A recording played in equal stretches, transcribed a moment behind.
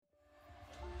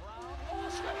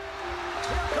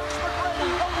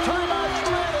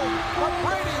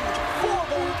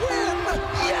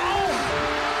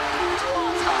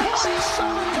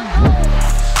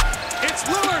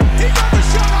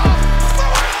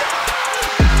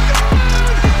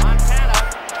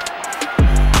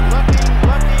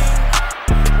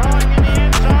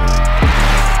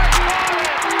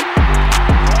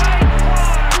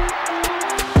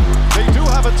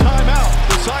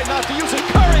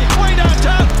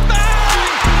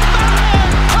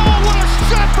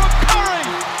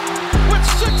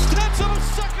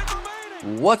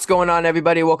What's going on,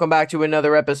 everybody? Welcome back to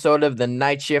another episode of The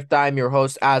Night Shift. I'm your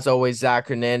host, as always, Zach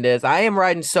Hernandez. I am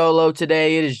riding solo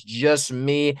today. It is just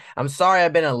me. I'm sorry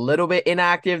I've been a little bit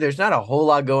inactive. There's not a whole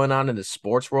lot going on in the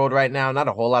sports world right now. Not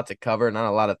a whole lot to cover. Not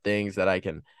a lot of things that I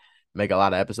can make a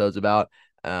lot of episodes about.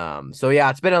 So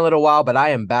it's been a little while, but I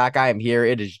am back. I am here.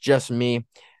 It is just me.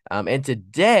 And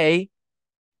today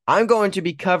I'm going to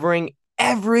be covering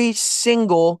every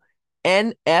single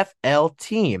NFL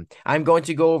team. I'm going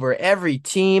to go over every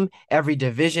team, every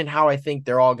division, how I think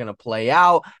they're all going to play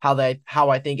out, how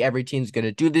I think every team's going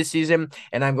to do this season,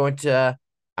 and I'm going to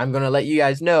let you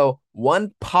guys know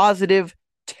one positive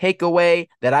takeaway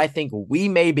that I think we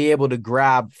may be able to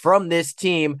grab from this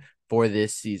team for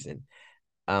this season.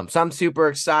 So I'm super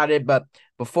excited, but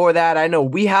before that, I know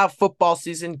we have football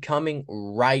season coming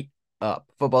right up.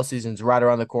 Football season's right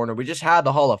around the corner. We just had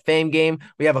the Hall of Fame game.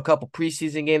 We have a couple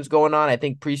preseason games going on. I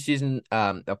think preseason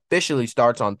officially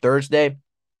starts on Thursday.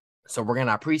 So we're going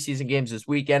to have preseason games this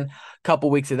weekend. A couple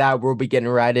weeks of that, we'll be getting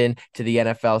right into the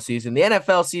NFL season. The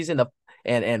NFL season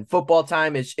and football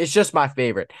time is just my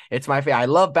favorite. It's my favorite. I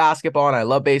love basketball and I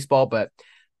love baseball, but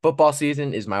football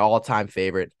season is my all-time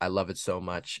favorite. I love it so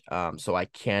much. So I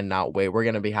cannot wait. We're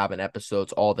going to be having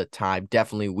episodes all the time,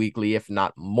 definitely weekly, if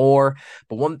not more.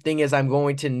 But one thing is I'm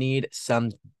going to need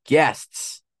some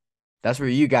guests. That's where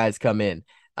you guys come in.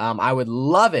 I would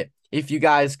love it if you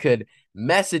guys could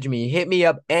message me, hit me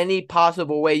up any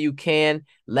possible way you can.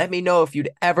 Let me know if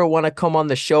you'd ever want to come on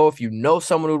the show. If you know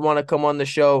someone who'd want to come on the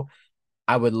show,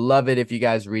 I would love it if you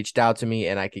guys reached out to me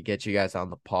and I could get you guys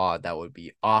on the pod. That would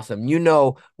be awesome. You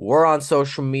know, we're on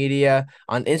social media.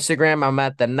 On Instagram, I'm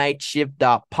at the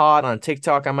nightshift.pod. On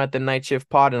TikTok, I'm at the Night Shift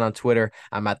Pod. And on Twitter,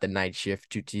 I'm at the Night Shift.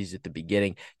 2 T's at the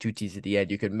beginning, 2 T's at the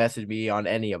end. You could message me on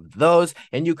any of those.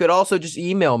 And you could also just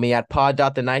email me at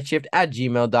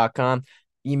pod.thenightshift@gmail.com.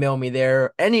 Email me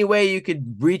there. Any way you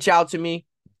could reach out to me,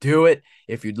 do it.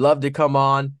 If you'd love to come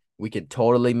on, we can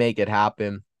totally make it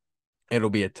happen. It'll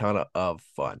be a ton of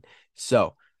fun.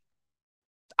 So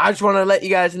I just want to let you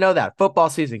guys know that football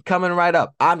season coming right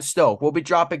up. I'm stoked. We'll be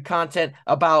dropping content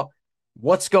about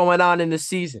what's going on in the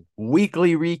season,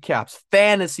 weekly recaps,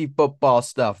 fantasy football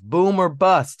stuff, boom or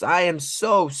busts. I am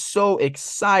so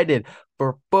excited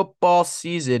for football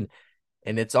season.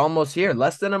 And it's almost here,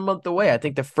 less than a month away. I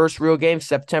think the first real game,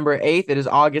 September 8th. It is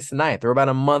August 9th. We're about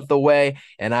a month away,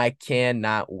 and I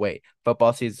cannot wait.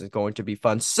 Football season is going to be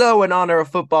fun. So in honor of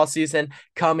football season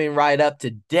coming right up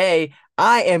today,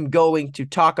 I am going to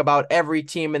talk about every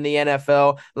team in the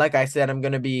NFL. Like I said, I'm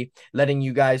going to be letting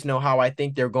you guys know how I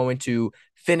think they're going to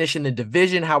finish in the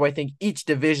division, how I think each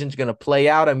division is going to play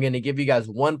out. I'm going to give you guys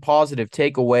one positive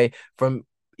takeaway from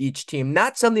each team.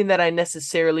 Not something that I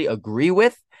necessarily agree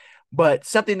with, but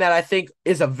something that I think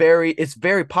is it's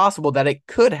very possible that it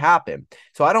could happen.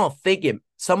 So I don't think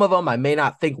some of them I may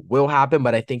not think will happen,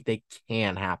 but I think they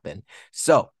can happen.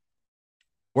 So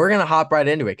we're going to hop right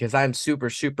into it because I'm super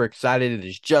excited. It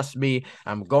is just me.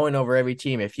 I'm going over every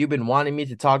team. If you've been wanting me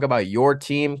to talk about your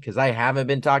team, because I haven't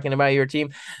been talking about your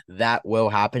team, that will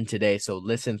happen today. So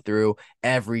listen through.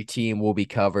 Every team will be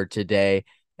covered today.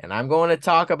 And I'm going to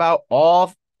talk about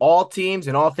all teams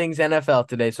and all things NFL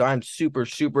today. So I'm super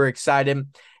excited.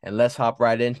 And let's hop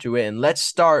right into it. And let's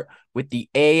start with the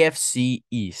AFC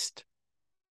East.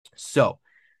 So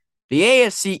the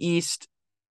AFC East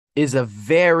is The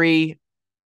AFC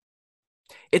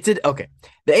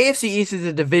East is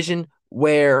a division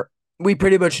where we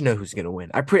pretty much know who's going to win.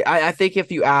 I think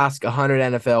if you ask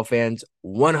 100 NFL fans,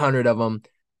 100 of them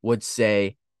would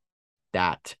say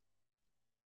that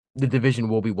the division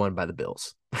will be won by the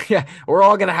Bills. Yeah, we're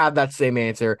all going to have that same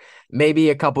answer. Maybe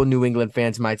a couple New England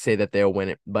fans might say that they'll win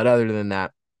it. But other than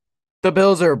that, the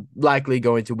Bills are likely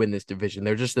going to win this division.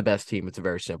 They're just the best team. It's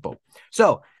very simple.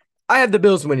 So I have the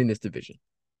Bills winning this division.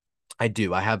 I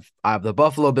do. I have the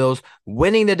Buffalo Bills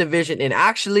winning the division. And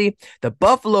actually, the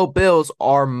Buffalo Bills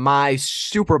are my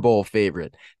Super Bowl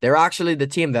favorite. They're actually the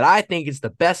team that I think is the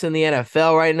best in the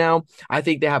NFL right now. I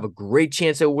think they have a great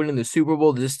chance at winning the Super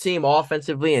Bowl. This team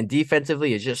offensively and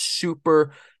defensively is just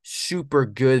super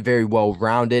good, very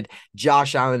well-rounded.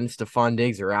 Josh Allen and Stephon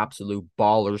Diggs are absolute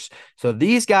ballers. So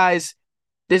these guys,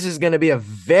 this is going to be a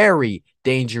very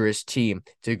dangerous team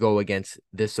to go against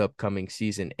this upcoming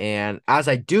season. And as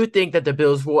I do think that the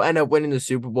Bills will end up winning the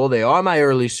Super Bowl, they are my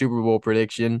early Super Bowl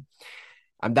prediction.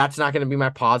 That's not going to be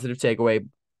my positive takeaway.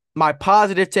 My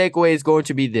positive takeaway is going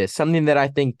to be this. Something that I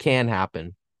think can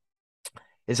happen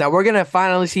is that we're going to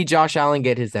finally see Josh Allen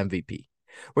get his MVP.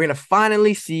 We're going to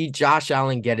finally see Josh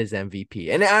Allen get his MVP.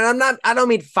 And I don't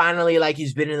mean finally like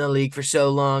he's been in the league for so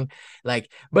long,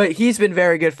 but he's been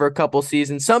very good for a couple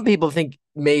seasons. Some people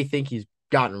may think he's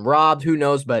gotten robbed. Who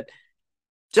knows? But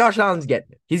Josh Allen's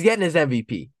getting it. He's getting his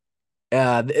MVP.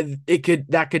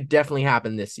 That could definitely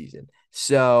happen this season.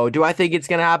 So do I think it's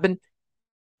gonna happen?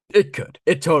 It could.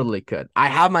 It totally could. I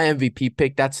have my MVP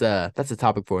pick. That's a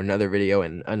topic for another video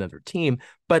and another team.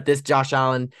 But this Josh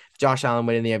Allen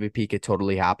winning the MVP could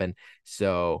totally happen.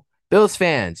 So Bills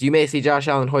fans, you may see Josh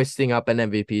Allen hoisting up an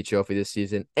MVP trophy this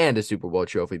season and a Super Bowl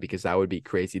trophy because that would be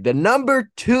crazy. The number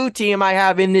 2 team I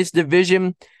have in this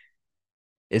division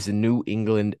is the New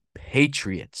England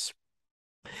Patriots.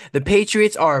 The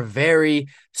Patriots are a very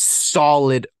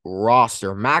solid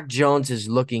roster. Mac Jones is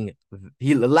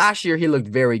last year he looked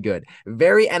very good,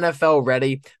 very NFL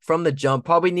ready from the jump.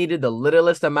 Probably needed the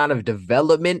littlest amount of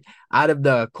development out of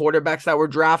the quarterbacks that were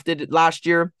drafted last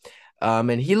year.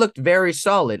 And he looked very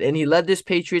solid, and he led this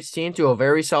Patriots team to a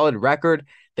very solid record.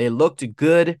 They looked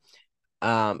good.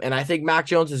 And I think Mac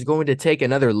Jones is going to take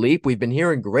another leap. We've been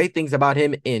hearing great things about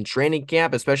him in training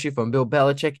camp, especially from Bill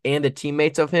Belichick and the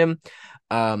teammates of him.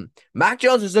 Mac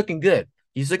Jones is looking good.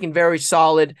 He's looking very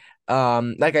solid.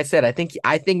 Like I said, I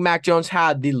think Mac Jones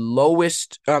had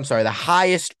the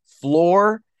highest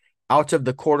floor out of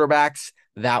the quarterbacks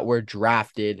that were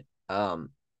drafted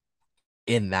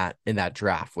in that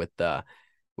draft with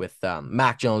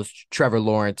Mac Jones, Trevor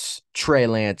Lawrence, Trey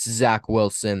Lance, Zach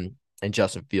Wilson, and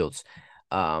Justin Fields.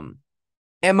 And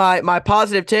my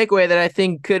positive takeaway that I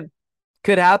think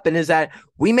could happen is that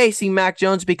we may see Mac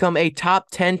Jones become a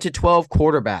top 10 to 12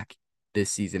 quarterback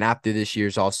this season after this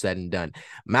year's all said and done.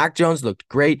 Mac Jones looked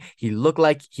great. He looked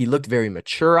very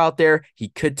mature out there. He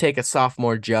could take a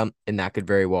sophomore jump, and that could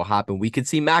very well happen. We could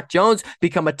see Mac Jones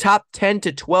become a top 10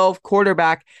 to 12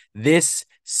 quarterback this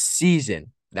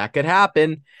season. That could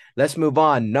happen. Let's move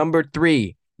on. Number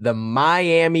 3, the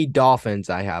Miami Dolphins.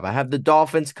 I have the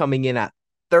Dolphins coming in at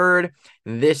 3rd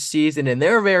this season, and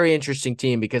they're a very interesting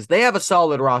team because they have a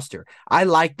solid roster. I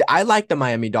like the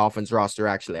Miami Dolphins roster,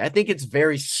 actually. I think it's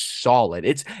very solid.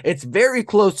 It's very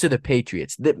close to the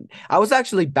Patriots. I was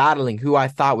actually battling who I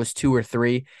thought was 2 or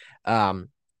 3, and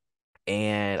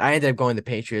I ended up going the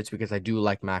Patriots because I do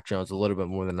like Mac Jones a little bit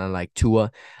more than I like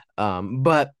Tua.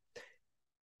 But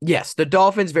yes, the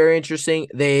Dolphins, very interesting.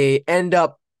 They end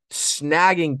up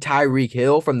snagging Tyreek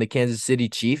Hill from the Kansas City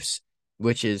Chiefs,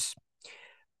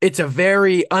 it's a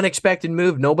very unexpected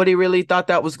move. Nobody really thought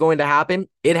that was going to happen.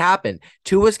 It happened.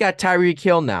 Tua's got Tyreek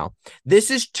Hill now.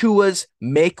 This is Tua's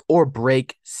make or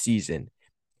break season.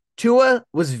 Tua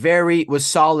was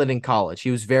solid in college.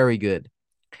 He was very good.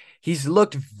 He's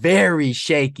looked very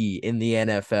shaky in the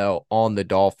NFL on the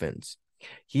Dolphins.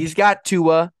 He's got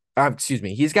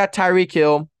He's got Tyreek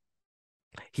Hill.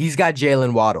 He's got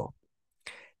Jalen Waddle.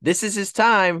 This is his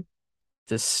time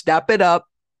to step it up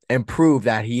and prove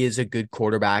that he is a good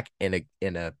quarterback and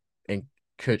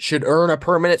should earn a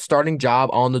permanent starting job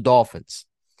on the Dolphins.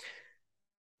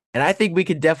 And I think we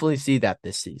could definitely see that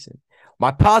this season.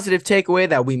 My positive takeaway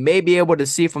that we may be able to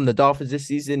see from the Dolphins this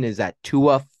season is that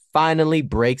Tua finally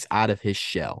breaks out of his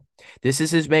shell. This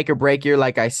is his make or break year,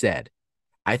 like I said.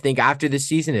 I think after this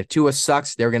season, if Tua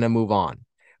sucks, they're going to move on.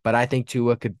 But I think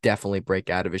Tua could definitely break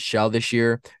out of his shell this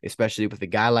year, especially with a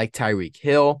guy like Tyreek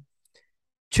Hill.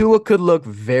 Tua could look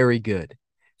very good.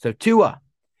 So Tua,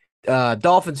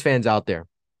 Dolphins fans out there,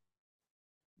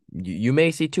 you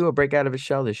may see Tua break out of his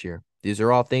shell this year. These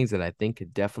are all things that I think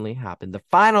could definitely happen. The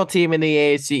final team in the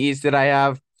AFC East that I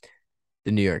have,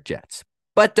 the New York Jets.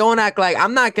 But don't act like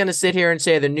I'm not going to sit here and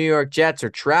say the New York Jets are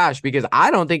trash because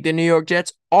I don't think the New York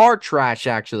Jets are trash,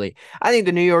 actually. I think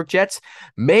the New York Jets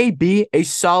may be a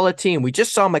solid team. We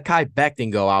just saw Mekhi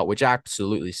Becton go out, which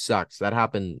absolutely sucks. That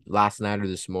happened last night or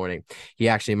this morning. He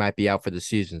actually might be out for the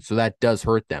season, so that does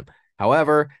hurt them.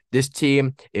 However, this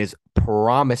team is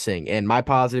promising, and my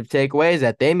positive takeaway is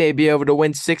that they may be able to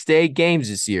win 6 to 8 games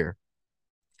this year.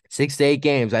 6 to 8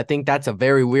 games. I think that's a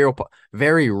very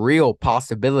real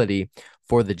possibility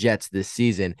for the Jets this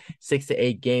season. 6 to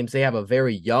 8 games. They have a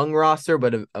very young roster,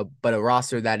 but a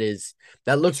roster that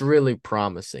looks really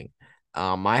promising.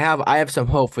 I have some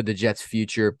hope for the Jets'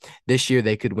 future. This year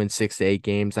they could win 6 to 8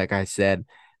 games, like I said.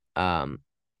 But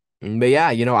yeah,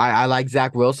 I like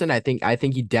Zach Wilson. I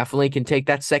think he definitely can take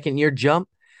that second year jump.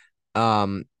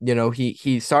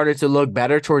 He started to look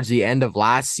better towards the end of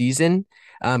last season.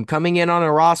 Coming in on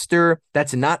a roster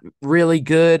that's not really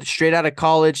good, straight out of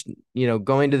college,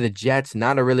 going to the Jets,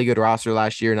 not a really good roster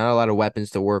last year, not a lot of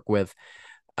weapons to work with.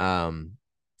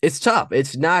 It's tough.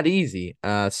 It's not easy.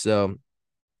 So,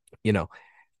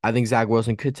 I think Zach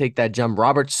Wilson could take that jump.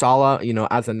 Robert Saleh,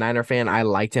 as a Niner fan, I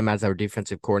liked him as our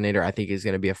defensive coordinator. I think he's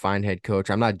going to be a fine head coach.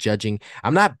 I'm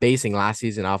not basing last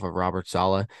season off of Robert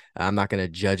Saleh. I'm not going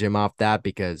to judge him off that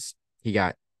because he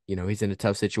got he's in a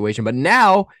tough situation. But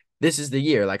now this is the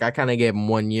year. Like I kind of gave him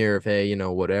 1 year of, hey,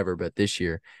 whatever. But this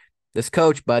year, this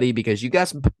coach, buddy, because you got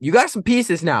some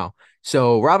pieces now.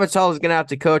 So Robert Saleh is gonna have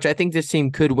to coach. I think this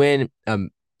team could win.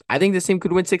 I think this team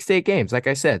could win 6 to 8 games, like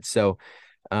I said. So,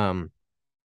 um,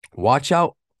 watch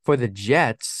out for the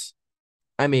Jets.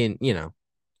 I mean, in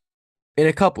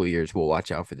a couple of years we'll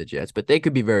watch out for the Jets, but they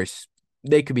could be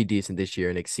decent this year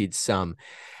and exceed some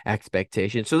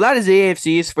expectations. So that is the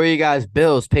AFCs for you guys: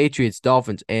 Bills, Patriots,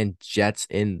 Dolphins, and Jets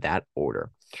in that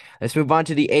order. Let's move on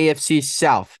to the AFC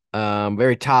South.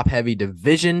 Very top heavy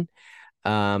division.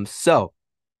 So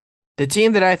the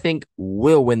team that I think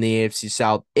will win the AFC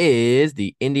South is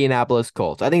the Indianapolis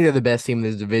Colts. I think they're the best team in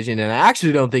this division, and I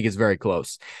actually don't think it's very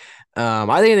close. I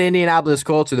think the Indianapolis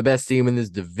Colts are the best team in this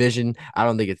division. I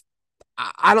don't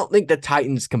think the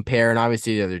Titans compare, and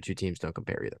obviously the other two teams don't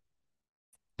compare either.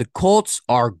 The Colts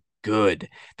are good.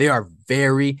 They are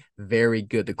very, very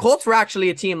good. The Colts were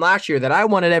actually a team last year that I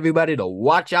wanted everybody to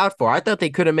watch out for. I thought they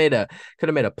could have made a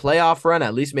playoff run,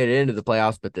 at least made it into the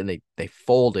playoffs, but then they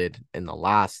folded in the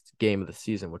last game of the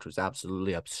season, which was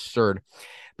absolutely absurd.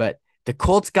 But the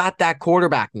Colts got that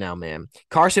quarterback now, man.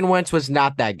 Carson Wentz was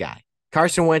not that guy.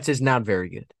 Carson Wentz is not very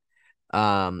good.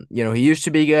 He used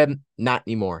to be good, not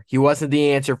anymore. He wasn't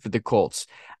the answer for the Colts.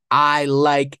 I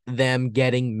like them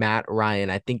getting Matt Ryan.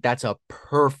 I think that's a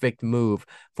perfect move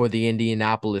for the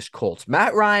Indianapolis Colts.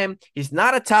 Matt Ryan, he's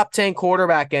not a top 10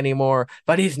 quarterback anymore,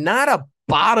 but he's not a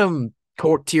bottom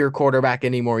tier quarterback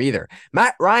anymore either.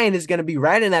 Matt Ryan is going to be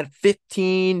right in that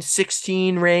 15,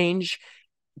 16 range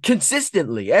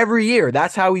consistently every year.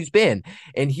 That's how he's been.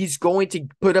 And he's going to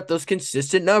put up those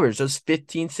consistent numbers, those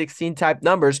 15, 16 type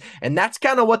numbers. And that's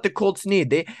kind of what the Colts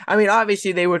need.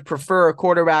 Obviously they would prefer a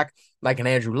quarterback like an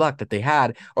Andrew Luck that they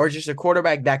had, or just a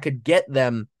quarterback that could get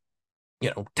them,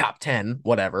 top 10,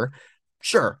 whatever.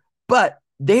 Sure. But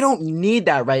they don't need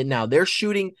that right now. They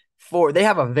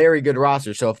have a very good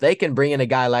roster. So if they can bring in a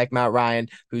guy like Matt Ryan,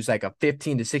 who's like a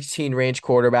 15 to 16 range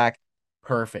quarterback,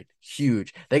 perfect.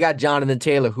 Huge. They got Jonathan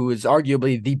Taylor, who is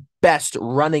arguably the best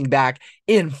running back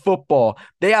in football.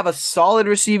 They have a solid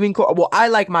receiving core. Well, I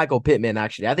like Michael Pittman,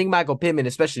 actually. I think Michael Pittman,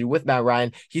 especially with Matt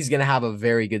Ryan, he's going to have a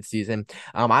very good season.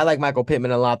 I like Michael Pittman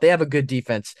a lot. They have a good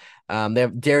defense. They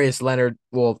have Darius Leonard.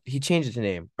 Well, he changed his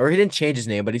name. Or he didn't change his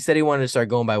name, but he said he wanted to start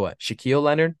going by what? Shaquille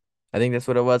Leonard? I think that's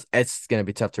what it was. It's going to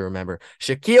be tough to remember.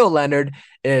 Shaquille Leonard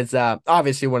is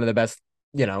obviously one of the best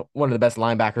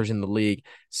linebackers in the league.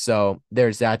 So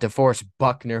there's that. DeForest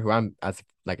Buckner, who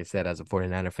like I said, as a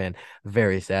 49er fan,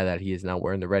 very sad that he is not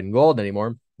wearing the red and gold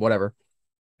anymore. Whatever.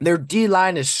 Their D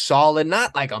line is solid,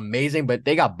 not like amazing, but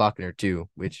they got Buckner too,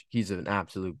 which he's an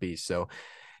absolute beast. So,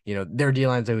 their D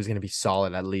line is always going to be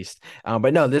solid at least.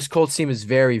 But no, this Colts team is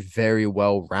very, very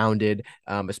well rounded,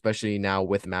 especially now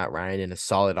with Matt Ryan and a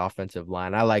solid offensive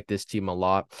line. I like this team a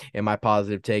lot. And my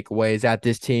positive takeaway is that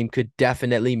this team could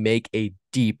definitely make a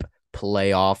deep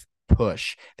playoff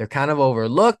push. They're kind of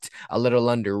overlooked, a little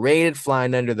underrated,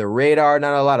 flying under the radar.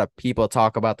 Not a lot of people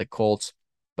talk about the Colts,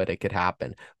 but it could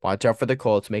happen. Watch out for the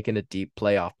Colts making a deep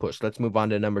playoff push. Let's move on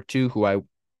to number 2, who I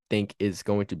think is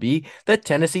going to be the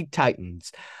Tennessee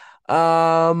Titans.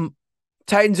 Titans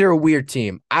are a weird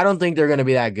team. I don't think they're going to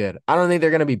be that good. I don't think they're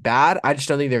going to be bad. I just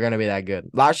don't think they're going to be that good.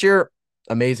 Last year,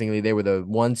 amazingly, they were the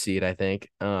 1 seed, I think.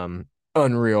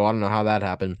 Unreal. I don't know how that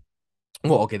happened.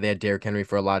 Well, okay, they had Derrick Henry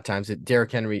for a lot of times.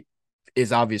 Derrick Henry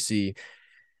is the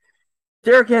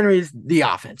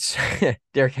offense.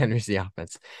 Derrick Henry's the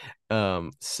offense.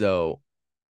 So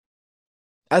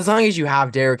as long as you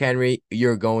have Derrick Henry,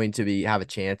 you're going to have a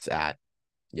chance at,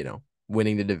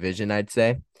 winning the division, I'd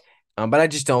say. But I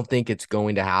just don't think it's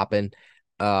going to happen.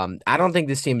 I don't think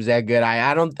this team is that good.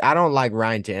 I don't like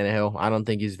Ryan Tannehill. I don't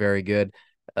think he's very good.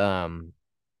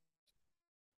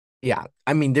 Yeah,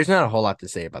 I mean, there's not a whole lot to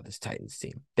say about this Titans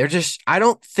team. I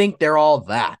don't think they're all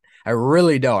that. I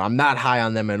really don't. I'm not high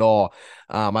on them at all.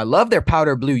 I love their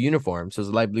powder blue uniforms. Those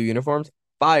light blue uniforms,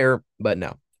 fire, but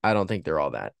no, I don't think they're all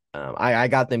that. I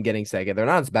got them getting second. They're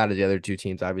not as bad as the other two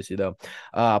teams, obviously, though.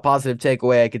 Positive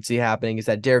takeaway I could see happening is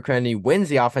that Derrick Henry wins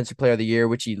the Offensive Player of the Year,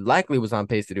 which he likely was on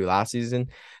pace to do last season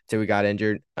until he got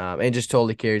injured, and just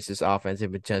totally carries this offense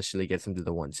and potentially gets him to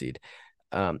the 1 seed.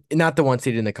 Not the 1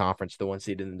 seed in the conference, the 1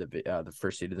 seed in the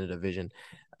first seed in the division.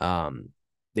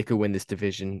 They could win this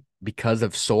division because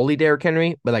of solely Derrick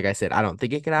Henry, but like I said, I don't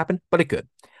think it could happen, but it could,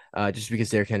 just because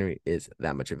Derrick Henry is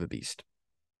that much of a beast.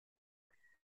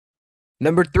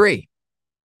 Number 3,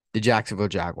 the Jacksonville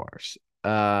Jaguars.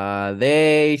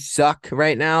 They suck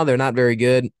right now. They're not very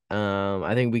good.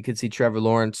 I think we could see Trevor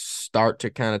Lawrence start to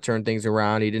kind of turn things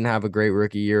around. He didn't have a great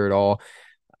rookie year at all.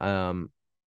 But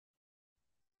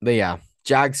yeah,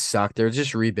 Jags suck. They're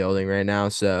just rebuilding right now,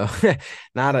 so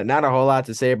not a whole lot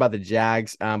to say about the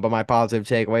Jags. But my positive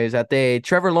takeaway is that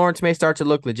Trevor Lawrence may start to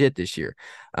look legit this year.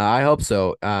 I hope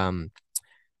so.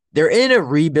 They're in a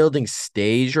rebuilding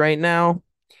stage right now,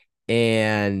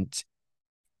 and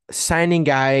signing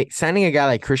a guy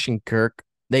like Christian Kirk,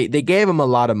 they gave him a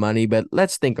lot of money, but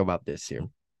let's think about this here.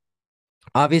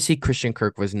 Obviously, Christian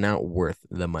Kirk was not worth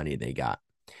the money they got,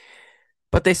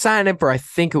 but they signed him for I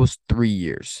think it was 3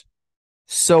 years.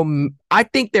 So I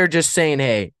think they're just saying,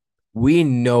 hey, we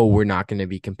know we're not going to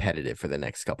be competitive for the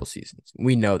next couple seasons.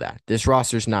 We know that this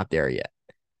roster's not there yet.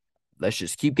 Let's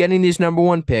just keep getting these number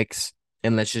one picks,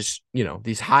 and let's just,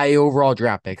 these high overall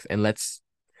draft picks, and let's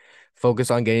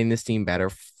focus on getting this team better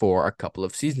for a couple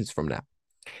of seasons from now.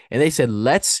 And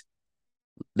let's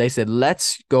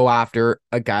go after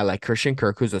a guy like Christian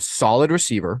Kirk, who's a solid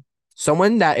receiver,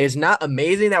 someone that is not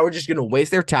amazing that we're just going to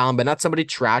waste their talent, but not somebody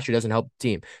trash who doesn't help the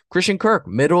team. Christian Kirk,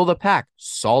 middle of the pack,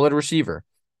 solid receiver.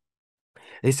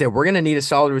 They said, we're going to need a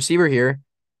solid receiver here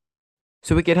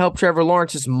so we can help Trevor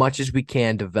Lawrence as much as we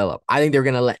can develop. I think they're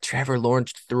going to let Trevor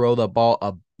Lawrence throw the ball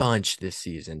a bunch this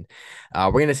season.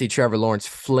 We're going to see Trevor Lawrence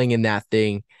flinging that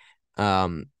thing.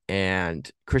 And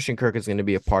Christian Kirk is going to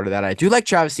be a part of that. I do like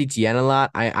Travis Etienne a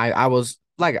lot. I was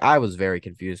very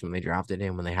confused when they drafted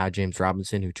him, when they had James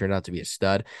Robinson, who turned out to be a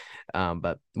stud.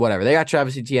 But whatever. They got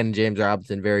Travis Etienne and James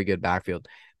Robinson, very good backfield.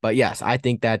 But yes, I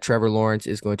think that Trevor Lawrence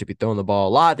is going to be throwing the ball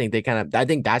a lot. I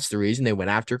think that's the reason they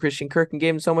went after Christian Kirk and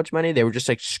gave him so much money. They were just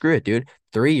like, screw it, dude.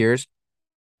 3 years.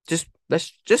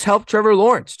 Let's just help Trevor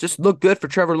Lawrence. Just look good for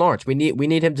Trevor Lawrence. We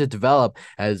need him to develop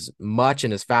as much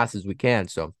and as fast as we can.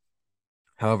 So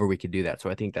however we could do that. So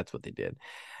I think that's what they did.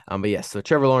 But yes, so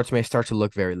Trevor Lawrence may start to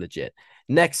look very legit.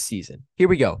 Next season, here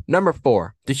we go. Number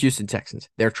 4, the Houston Texans.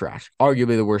 They're trash.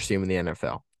 Arguably the worst team in the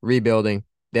NFL. Rebuilding.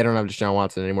 They don't have Deshaun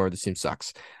Watson anymore. This team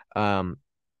sucks. I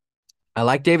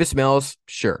like Davis Mills.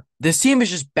 Sure. This team is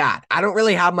just bad. I don't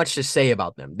really have much to say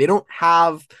about them. They're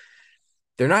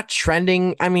not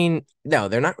trending. I mean, no,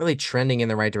 they're not really trending in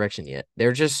the right direction yet.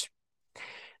 They're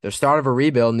start of a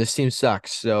rebuild, and this team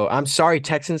sucks. So I'm sorry,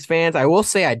 Texans fans. I will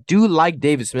say I do like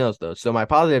Davis Mills, though. So my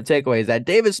positive takeaway is that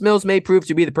Davis Mills may prove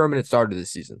to be the permanent starter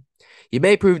this season. He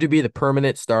may prove to be the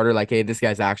permanent starter. Like, hey, this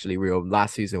guy's actually real.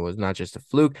 Last season was not just a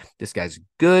fluke. This guy's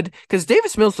good. Because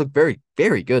Davis Mills looked very,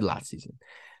 very good last season.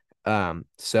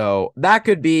 So that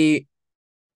could be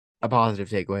a positive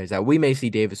takeaway, is that we may see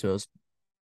Davis Mills,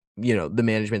 the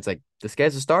management's like, this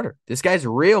guy's a starter. This guy's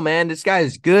real, man. This guy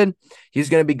is good. He's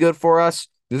going to be good for us.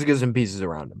 Let's get some pieces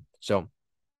around him. So,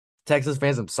 Texas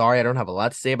fans, I'm sorry. I don't have a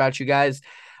lot to say about you guys.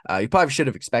 You probably should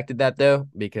have expected that, though,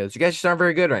 because you guys just aren't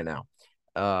very good right now.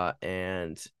 But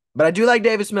I do like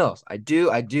Davis Mills. I do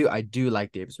like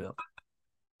Davis Mills.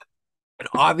 And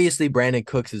obviously, Brandon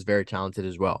Cooks is very talented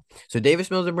as well. So, Davis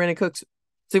Mills and Brandon Cooks,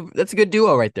 that's a good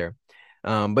duo right there.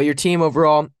 But your team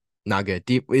overall, not good.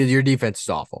 Your defense is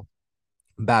awful.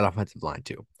 Bad offensive line,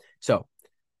 too. So,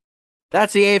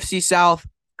 that's the AFC South.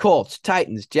 Colts,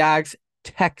 Titans, Jags,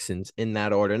 Texans in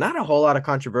that order. Not a whole lot of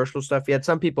controversial stuff yet.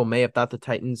 Some people may have thought the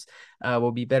Titans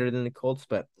will be better than the Colts,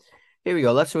 but here we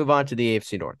go. Let's move on to the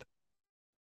AFC North.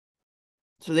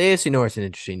 So the AFC North is an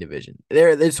interesting division.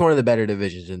 It's one of the better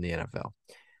divisions in the NFL.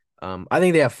 I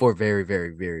think they have 4 very,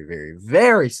 very, very, very,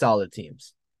 very solid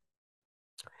teams.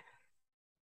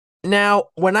 Now,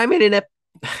 when I made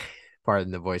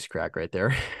pardon the voice crack right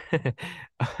there.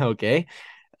 Okay,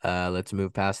 let's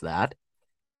move past that.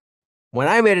 When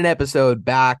I made an episode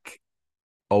back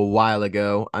a while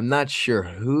ago, I'm not sure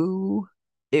who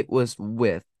it was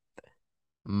with.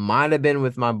 Might have been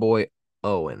with my boy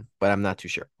Owen, but I'm not too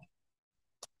sure.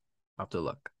 I'll have to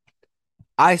look.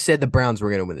 I said the Browns were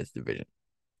going to win this division.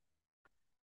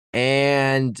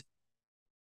 And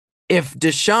if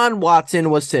Deshaun Watson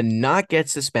was to not get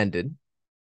suspended,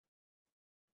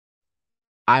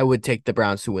 I would take the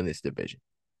Browns to win this division.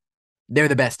 They're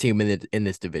the best team in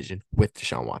this division with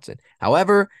Deshaun Watson.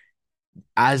 However,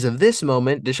 as of this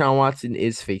moment, Deshaun Watson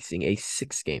is facing a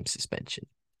 6-game suspension.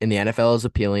 And the NFL is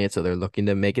appealing it, so they're looking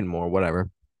to make it more, whatever.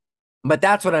 But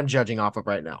that's what I'm judging off of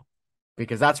right now,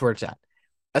 because that's where it's at.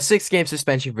 A 6-game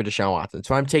suspension for Deshaun Watson.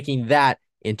 So I'm taking that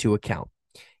into account.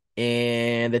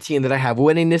 And the team that I have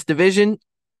winning this division,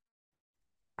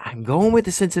 I'm going with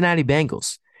the Cincinnati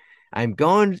Bengals. I'm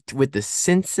going with the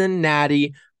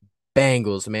Cincinnati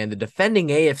Bengals, man. The defending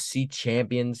AFC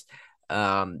champions.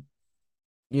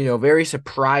 Very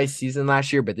surprised season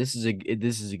last year, but this is a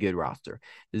good roster.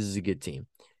 This is a good team.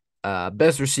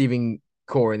 Best receiving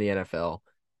core in the NFL.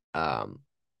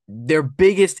 Their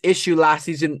biggest issue last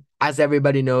season, as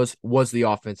everybody knows, was the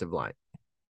offensive line.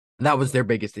 That was their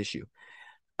biggest issue.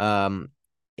 And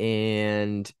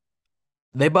and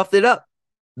they buffed it up.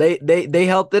 They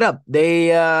helped it up. They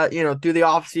through the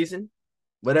offseason,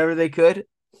 whatever they could,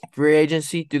 free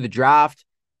agency, through the draft,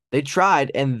 they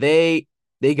tried and they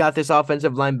got this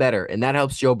offensive line better, and that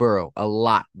helps Joe Burrow a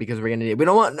lot because we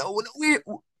don't want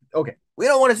we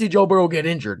don't want to see Joe Burrow get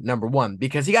injured, number one,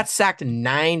 because he got sacked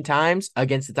 9 times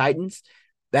against the Titans.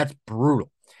 That's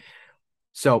brutal.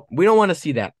 So we don't want to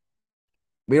see that.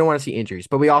 We don't want to see injuries,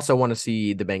 but we also want to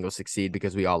see the Bengals succeed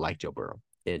because we all like Joe Burrow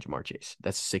and Ja'Marr Chase.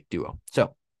 That's a sick duo.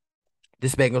 So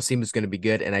this Bengals team is going to be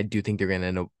good, and I do think they're going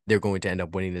to end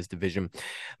up winning this division.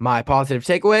 My positive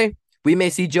takeaway: we may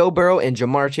see Joe Burrow and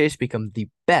Ja'Marr Chase become the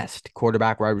best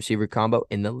quarterback wide receiver combo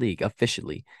in the league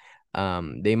officially.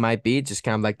 They might be just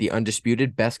kind of like the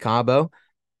undisputed best combo.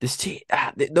 This team,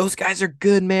 those guys are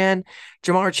good, man.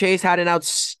 Ja'Marr Chase had an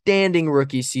outstanding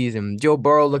rookie season. Joe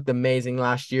Burrow looked amazing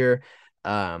last year.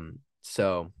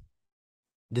 So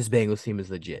this Bengals team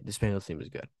is legit. This Bengals team is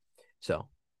good. So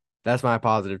that's my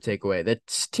positive takeaway. The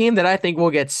team that I think will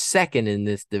get second in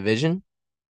this division,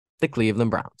 the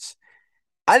Cleveland Browns.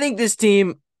 I think this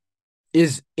team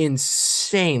is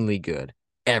insanely good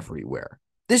everywhere.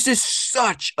 This is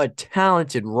such a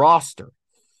talented roster.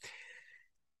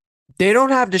 They don't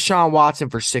have Deshaun Watson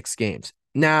for 6 games.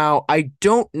 Now, I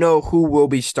don't know who will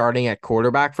be starting at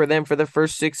quarterback for them for the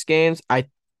first 6 games.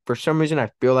 For some reason,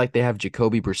 I feel like they have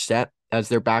Jacoby Brissett as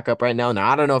their backup right now. Now,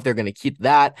 I don't know if they're going to keep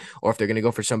that or if they're going to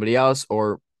go for somebody else,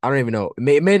 or I don't even know.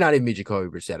 It may not even be Jacoby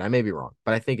Brissett. I may be wrong,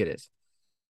 but I think it is.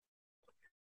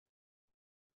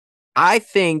 I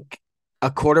think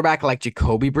a quarterback like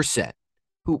Jacoby Brissett,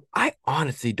 who I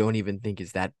honestly don't even think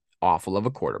is that awful of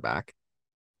a quarterback,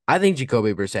 I think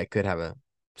Jacoby Brissett could have a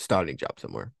starting job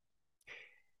somewhere.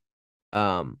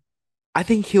 I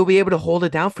think he'll be able to hold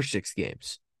it down for 6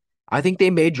 games. I think they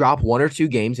may drop 1 or 2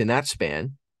 games in that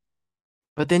span.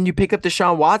 But then you pick up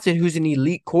Deshaun Watson, who's an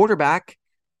elite quarterback,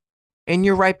 and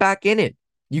you're right back in it.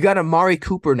 You got Amari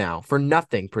Cooper now for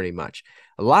nothing, pretty much.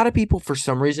 A lot of people, for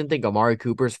some reason, think Amari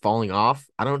Cooper is falling off.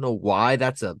 I don't know why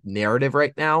that's a narrative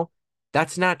right now.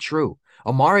 That's not true.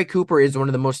 Amari Cooper is one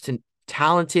of the most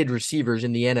talented receivers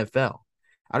in the NFL.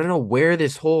 I don't know where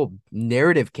this whole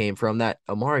narrative came from that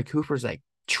Amari Cooper's like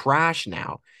trash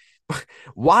now.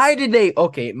 Why did they?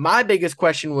 Okay, my biggest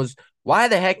question was, why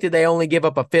the heck did they only give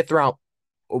up a 5th round?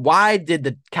 Why did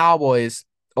the Cowboys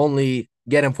only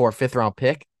get him for a 5th round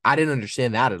pick? I didn't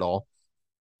understand that at all.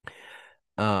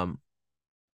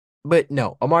 But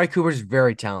no, Amari Cooper's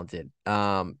very talented.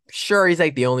 Sure, he's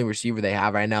like the only receiver they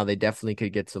have right now. They definitely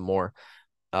could get some more.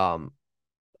 But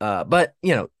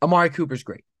Amari Cooper's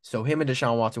great. So him and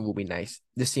Deshaun Watson will be nice.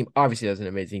 This team obviously has an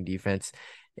amazing defense,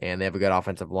 and they have a good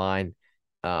offensive line.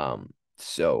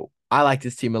 So I like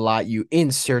this team a lot. You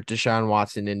insert Deshaun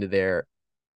Watson into there.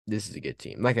 This is a good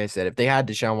team. Like I said, if they had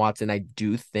Deshaun Watson, I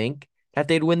do think that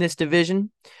they'd win this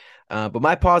division. But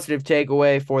my positive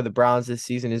takeaway for the Browns this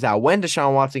season is that when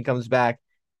Deshaun Watson comes back,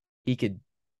 he could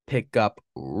pick up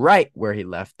right where he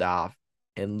left off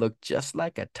and look just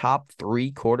like a top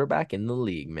 3 quarterback in the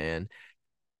league, man.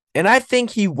 And I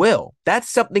think he will. That's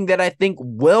something that I think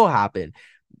will happen.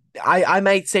 I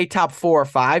might say top 4 or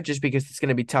 5 just because it's going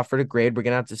to be tougher to grade. We're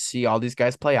going to have to see all these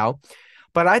guys play out.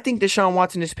 But I think Deshaun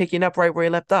Watson is picking up right where he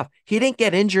left off. He didn't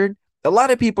get injured. A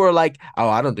lot of people are like, oh,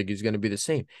 I don't think he's going to be the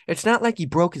same. It's not like he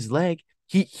broke his leg.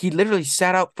 He literally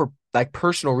sat out for like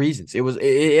personal reasons.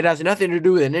 It has nothing to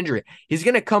do with an injury. He's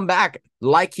going to come back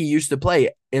like he used to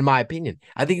play, in my opinion.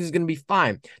 I think he's going to be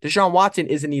fine. Deshaun Watson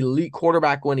is an elite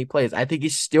quarterback when he plays. I think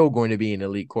he's still going to be an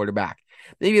elite quarterback.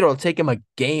 Maybe it'll take him a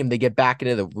game to get back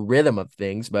into the rhythm of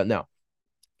things, but no.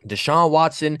 Deshaun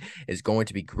Watson is going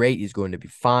to be great. He's going to be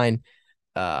fine.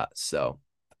 So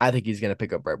I think he's going to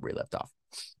pick up right where he left off.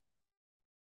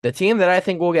 The team that I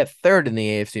think will get 3rd in the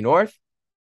AFC North,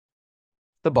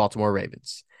 the Baltimore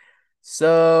Ravens.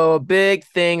 So a big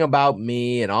thing about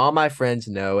me, and all my friends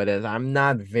know it, is I'm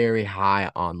not very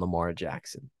high on Lamar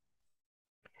Jackson.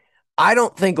 I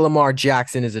don't think Lamar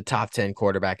Jackson is a top 10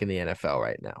 quarterback in the NFL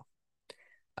right now.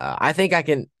 I think I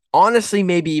can honestly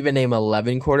maybe even name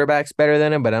 11 quarterbacks better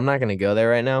than him, but I'm not going to go there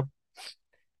right now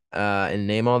and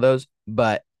name all those.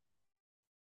 But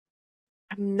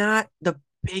I'm not the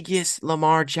biggest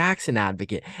Lamar Jackson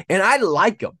advocate, and I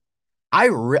like him.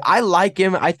 I like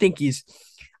him. I think he's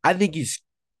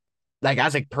like,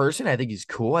 as a person, I think he's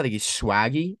cool. I think he's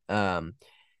swaggy. I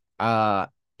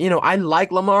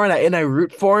like Lamar, and I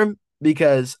root for him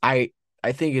because I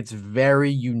think it's very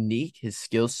unique, his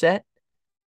skill set.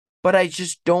 But I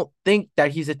just don't think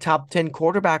that he's a top 10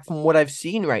 quarterback from what I've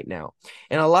seen right now.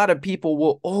 And a lot of people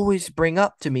will always bring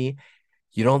up to me,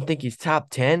 you don't think he's top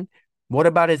 10? What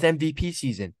about his MVP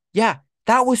season? Yeah,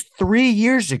 That was 3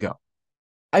 years ago.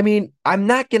 I mean, I'm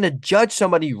not going to judge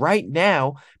somebody right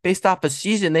now based off a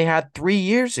season they had 3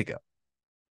 years ago.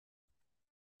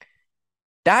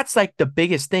 That's like the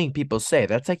biggest thing people say.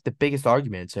 That's like the biggest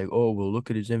argument. It's like, oh, well, look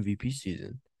at his MVP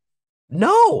season.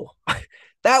 No,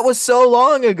 that was so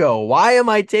long ago. Why am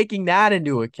I taking that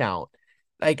into account?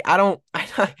 Like, I don't,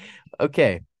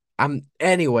 okay.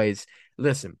 Anyways,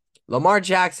 listen, Lamar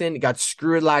Jackson got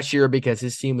screwed last year because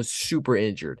his team was super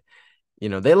injured.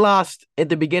 They lost at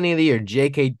the beginning of the year.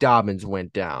 J.K. Dobbins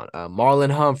went down.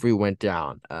 Marlon Humphrey went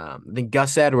down. Then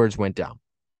Gus Edwards went down.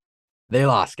 They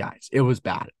lost guys. It was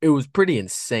bad. It was pretty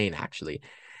insane, actually.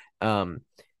 Um,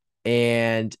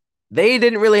 and they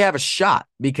didn't really have a shot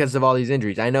because of all these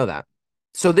injuries. I know that.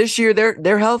 So this year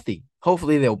they're healthy.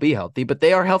 Hopefully they'll be healthy, but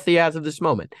they are healthy as of this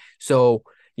moment. So,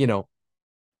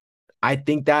 I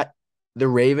think that the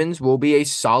Ravens will be a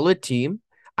solid team.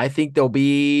 I think they'll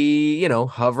be,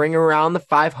 hovering around the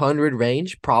 500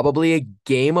 range, probably a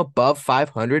game above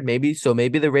 500 maybe. So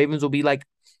maybe the Ravens will be like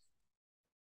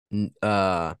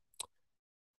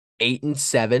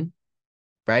 8-7,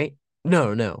 right?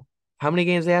 No, no. How many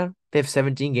games they have? They have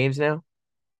 17 games now.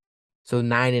 So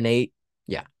 9-8.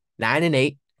 Yeah.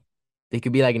 9-8. They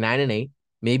could be like 9-8.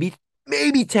 Maybe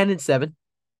 10-7.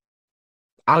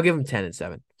 I'll give them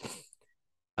 10-7.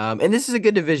 And this is a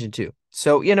good division too.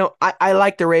 So, I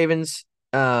like the Ravens.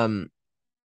 Mark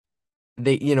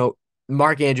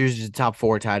Andrews is the top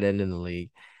 4 tight end in the league.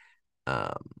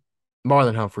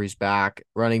 Marlon Humphrey's back.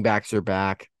 Running backs are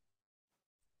back.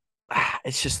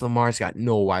 It's just Lamar's got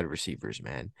no wide receivers,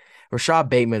 man. Rashad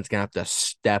Bateman's going to have to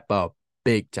step up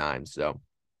big time. So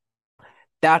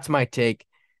that's my take.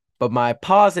 But my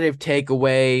positive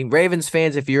takeaway, Ravens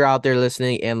fans, if you're out there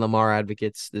listening, and Lamar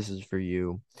advocates, this is for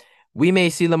you. We may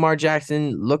see Lamar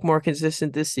Jackson look more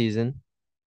consistent this season,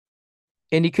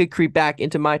 and he could creep back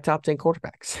into my top 10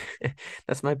 quarterbacks.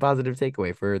 That's my positive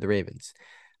takeaway for the Ravens.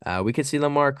 We could see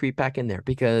Lamar creep back in there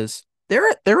because there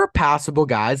are passable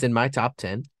guys in my top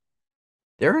 10.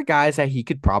 There are guys that he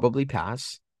could probably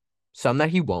pass, some that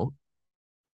he won't.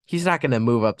 He's not going to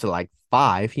move up to like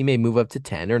 5. He may move up to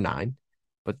 10 or 9,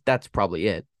 but that's probably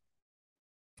it.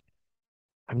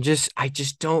 I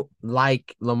just don't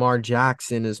like Lamar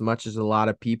Jackson as much as a lot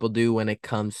of people do when it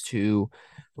comes to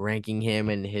ranking him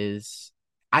and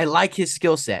I like his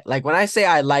skill set. Like when I say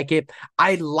I like it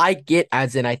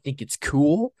as in I think it's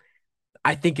cool.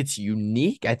 I think it's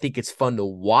unique. I think it's fun to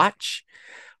watch.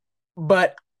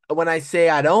 But when I say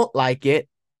I don't like it,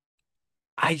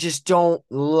 I just don't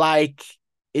like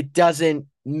it. Doesn't,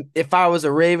 if I was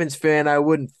a Ravens fan, I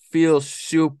wouldn't feel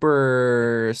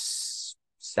super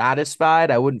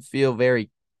satisfied. I wouldn't feel very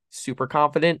super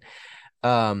confident.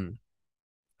 Um,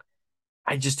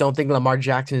 I just don't think Lamar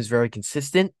Jackson is very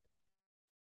consistent.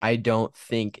 I don't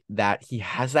think that he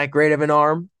has that great of an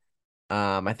arm.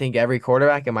 I think every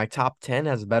quarterback in my top 10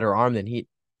 has a better arm than he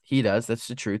does. That's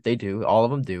the truth. They do. All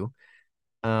of them do.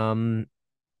 So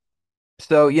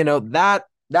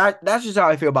that's just how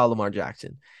I feel about Lamar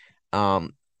Jackson.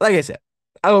 Like I said,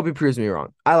 I hope he proves me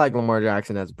wrong. I like Lamar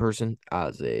Jackson as a person,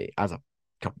 as a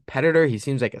competitor. He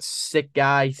seems like a sick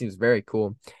guy. He seems very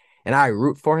cool, and I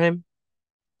root for him.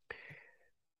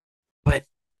 But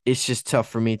it's just tough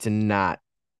for me to not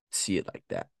see it like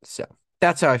that. So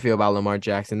that's how I feel about Lamar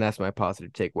Jackson. That's my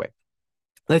positive takeaway.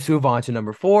 Let's move on to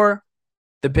number 4,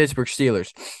 the Pittsburgh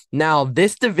Steelers. Now,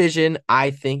 this division, I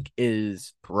think,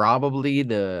 is probably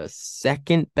the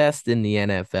second best in the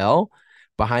NFL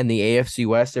behind the AFC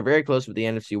West. They're very close with the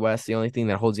NFC West. The only thing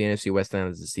that holds the NFC West down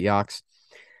is the Seahawks.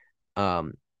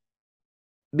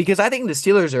 Because I think the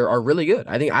Steelers are really good.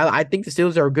 I think the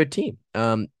Steelers are a good team.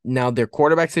 Now their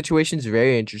quarterback situation is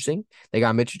very interesting. They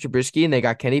got Mitchell Trubisky and they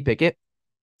got Kenny Pickett.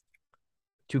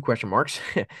 2 question marks.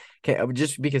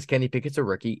 Just because Kenny Pickett's a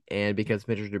rookie and because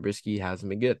Mitchell Trubisky hasn't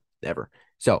been good ever.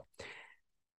 So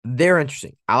they're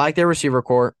interesting. I like their receiver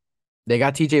core. They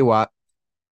got TJ Watt.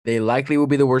 They likely will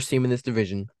be the worst team in this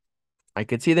division. I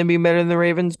could see them being better than the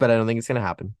Ravens, but I don't think it's going to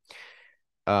happen.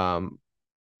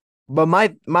 But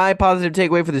my positive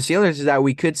takeaway for the Steelers is that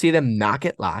we could see them not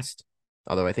get last,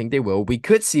 although I think they will. We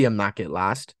could see them not get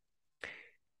last.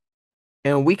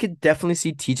 And we could definitely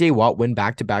see TJ Watt win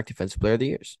back-to-back Defensive Player of the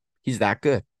Years. He's that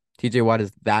good. TJ Watt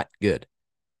is that good.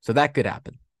 So that could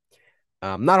happen.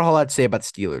 Not a whole lot to say about the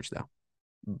Steelers, though.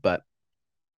 But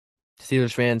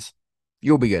Steelers fans,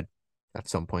 you'll be good at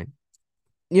some point.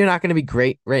 You're not going to be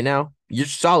great right now. You're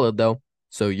solid, though.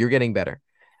 So you're getting better.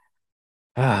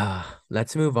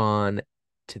 Let's move on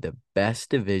to the best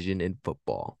division in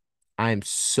football. I am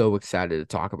so excited to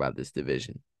talk about this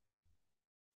division.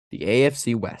 The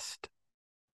AFC West.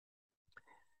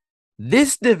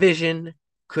 This division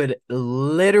could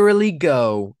literally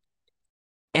go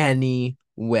any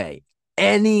way,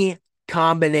 any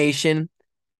combination,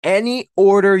 any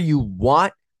order you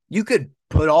want. You could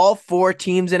put all four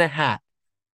teams in a hat,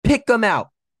 pick them out,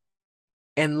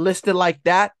 and list it like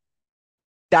that.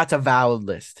 That's a valid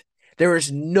list. There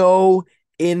is no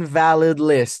invalid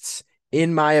lists,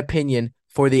 in my opinion,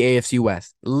 for the AFC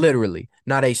West. Literally,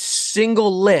 not a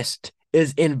single list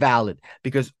is invalid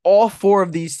because all four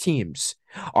of these teams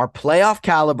are playoff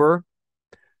caliber,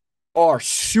 are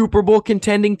Super Bowl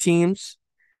contending teams.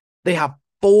 They have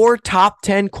four top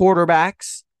 10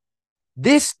 quarterbacks.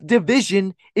 This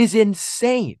division is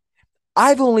insane.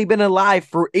 I've only been alive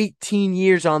for 18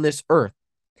 years on this earth.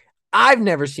 I've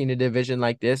never seen a division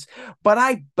like this, but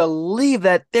I believe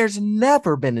that there's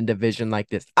never been a division like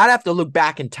this. I'd have to look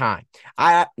back in time.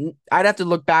 I'd have to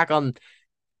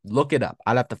look it up.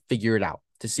 I'd have to figure it out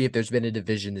to see if there's been a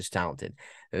division this talented.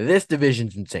 This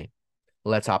division's insane.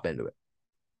 Let's hop into it.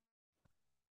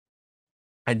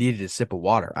 I needed a sip of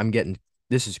water.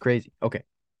 This is crazy. Okay.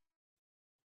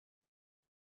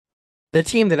 The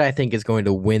team that I think is going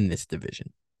to win this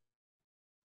division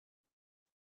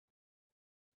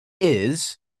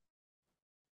is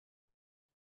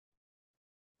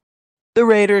the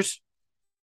Raiders.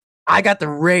 I got the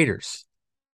Raiders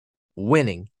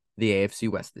winning the AFC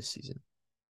West this season.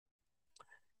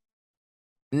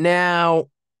 Now,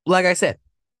 like I said,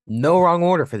 no wrong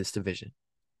order for this division.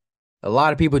 A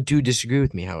lot of people do disagree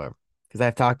with me, however, because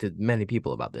I've talked to many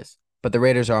people about this. But the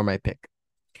Raiders are my pick.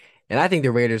 And I think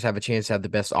the Raiders have a chance to have the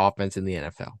best offense in the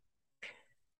NFL.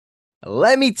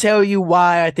 Let me tell you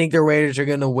why I think the Raiders are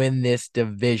going to win this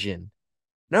division.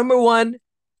 Number one,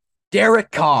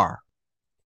 Derek Carr.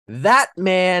 That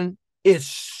man is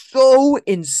so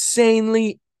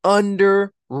insanely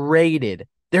underrated.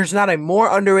 There's not a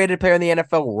more underrated player in the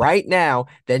NFL right now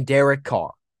than Derek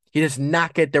Carr. He does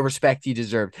not get the respect he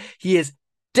deserved. He is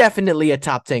definitely a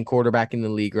top 10 quarterback in the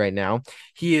league right now.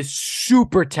 He is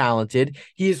super talented.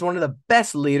 He is one of the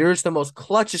best leaders, the most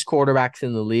clutchest quarterbacks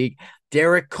in the league.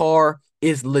 Derek Carr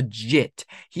is legit.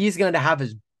 He's going to have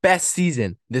his best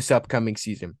season this upcoming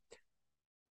season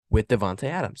with Davante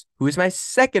Adams, who is my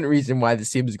second reason why this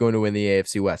team is going to win the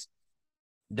AFC West.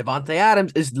 Davante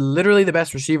Adams is literally the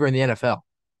best receiver in the NFL.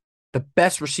 The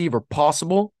best receiver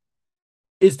possible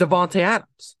is Davante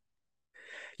Adams.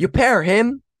 You pair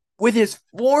him with his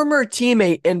former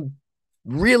teammate and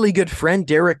really good friend,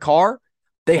 Derek Carr.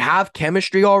 They have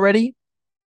chemistry already.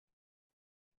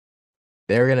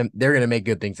 They're gonna make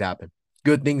good things happen.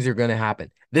 Good things are gonna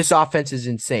happen. This offense is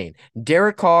insane.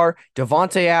 Derek Carr,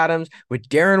 Davante Adams with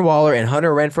Darren Waller and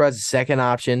Hunter Renfrow as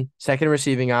a second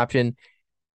receiving option.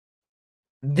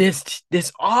 This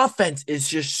offense is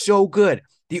just so good.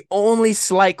 The only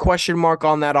slight question mark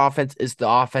on that offense is the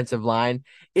offensive line.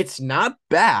 It's not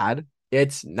bad.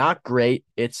 It's not great.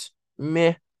 It's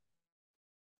meh.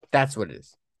 That's what it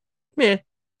is. Meh.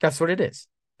 That's what it is.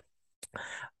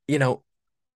 You know,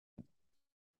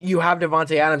 you have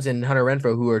Davante Adams and Hunter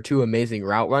Renfrow, who are two amazing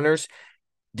route runners.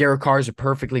 Derek Carr is a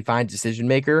perfectly fine decision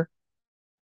maker.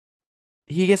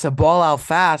 He gets a ball out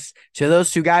fast to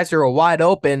those two guys who are wide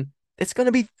open. It's going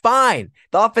to be fine.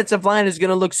 The offensive line is going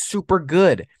to look super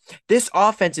good. This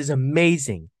offense is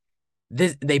amazing.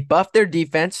 They buffed their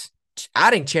defense.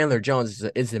 Adding Chandler Jones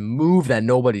is a move that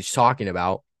nobody's talking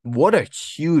about. What a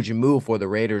huge move for the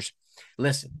Raiders.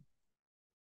 Listen,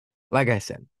 like I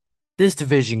said, this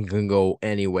division can go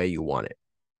any way you want it.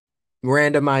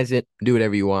 Randomize it, do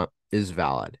whatever you want, is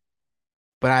valid.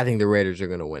 But I think the Raiders are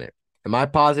going to win it. And my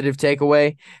positive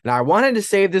takeaway, and I wanted to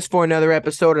save this for another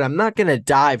episode, and I'm not going to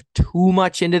dive too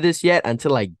much into this yet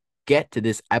until I get to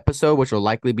this episode, which will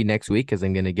likely be next week because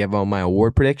I'm going to give all my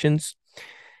award predictions.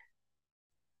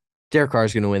 Derek Carr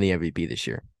is going to win the MVP this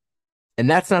year. And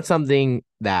that's not something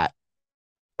that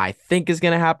I think is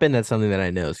going to happen. That's something that I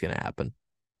know is going to happen.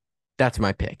 That's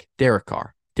my pick. Derek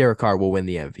Carr. Derek Carr will win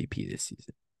the MVP this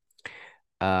season.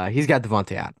 He's got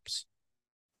Davante Adams.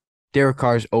 Derek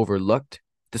Carr's overlooked.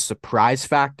 The surprise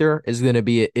factor is going to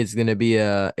be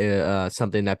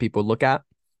something that people look at.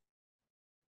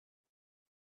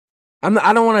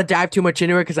 I don't want to dive too much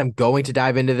into it because I'm going to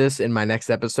dive into this in my next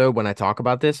episode when I talk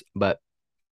about this. But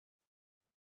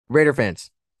Raider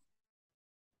fans,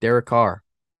 Derek Carr,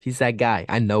 he's that guy.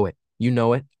 I know it. You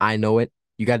know it. I know it.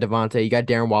 You got Davante. You got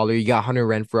Darren Waller. You got Hunter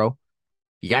Renfrow.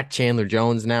 You got Chandler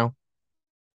Jones now.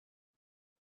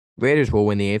 Raiders will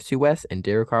win the AFC West, and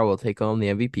Derek Carr will take home the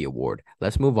MVP award.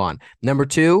 Let's move on. Number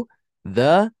 2,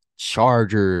 the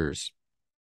Chargers.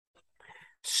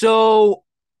 So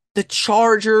the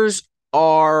Chargers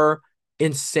are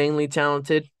insanely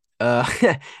talented.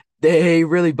 They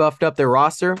really buffed up their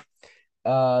roster.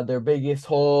 Their biggest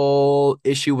whole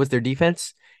issue was their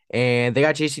defense, and they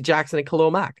got J.C. Jackson and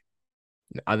Khalil Mack.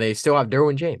 They still have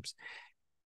Derwin James.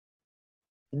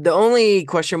 The only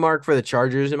question mark for the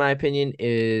Chargers, in my opinion,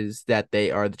 is that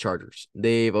they are the Chargers.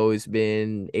 They've always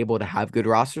been able to have good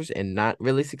rosters and not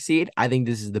really succeed. I think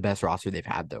this is the best roster they've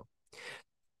had, though.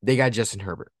 They got Justin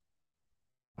Herbert,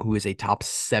 who is a top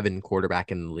 7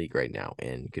 quarterback in the league right now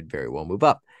and could very well move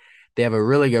up. They have a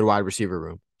really good wide receiver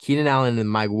room. Keenan Allen and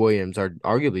Mike Williams are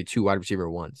arguably 2 wide receiver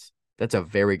ones. That's a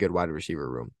very good wide receiver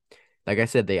room. Like I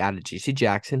said, they added J.C.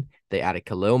 Jackson. They added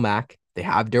Khalil Mack. They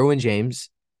have Derwin James.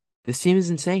 This team is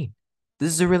insane.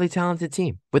 This is a really talented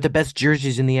team with the best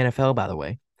jerseys in the NFL, by the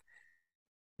way.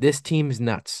 This team is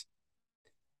nuts.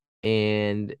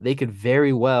 And they could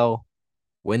very well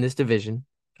win this division.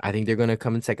 I think they're going to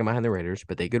come in second behind the Raiders,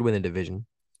 but they could win the division.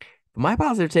 But my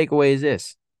positive takeaway is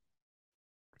this.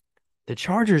 The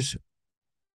Chargers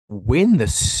win the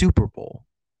Super Bowl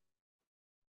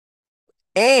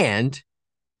and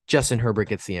Justin Herbert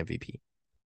gets the MVP.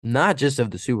 Not just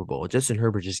of the Super Bowl. Justin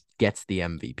Herbert just gets the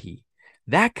MVP.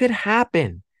 That could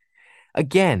happen.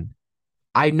 Again,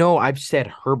 I know I've said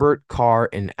Herbert, Carr,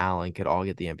 and Allen could all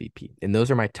get the MVP. And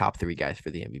those are my top 3 guys for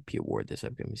the MVP award this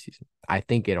upcoming season. I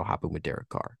think it'll happen with Derek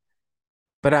Carr.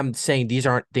 But I'm saying these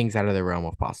aren't things out of the realm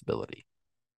of possibility.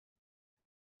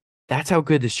 That's how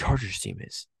good this Chargers team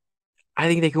is. I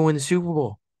think they can win the Super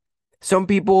Bowl. Some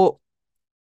people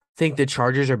think the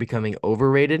Chargers are becoming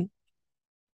overrated,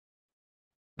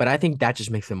 but I think that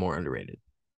just makes them more underrated.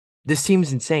 This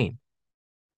team's insane.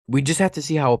 We just have to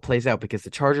see how it plays out because the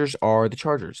Chargers are the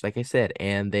Chargers, like I said,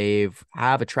 and they've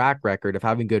have a track record of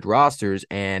having good rosters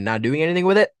and not doing anything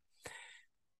with it.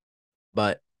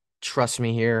 But trust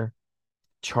me here,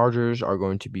 Chargers are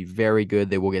going to be very good.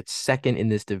 They will get second in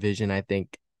this division, I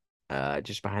think,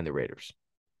 just behind the Raiders.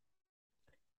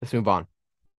 Let's move on.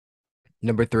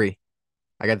 Number 3,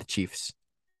 I got the Chiefs.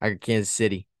 I got Kansas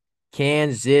City.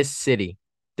 Kansas City.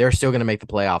 They're still going to make the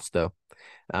playoffs, though.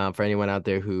 For anyone out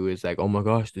there who is like, oh my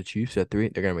gosh, the Chiefs at 3,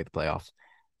 they're going to make the playoffs.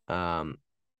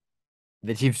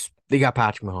 The Chiefs, they got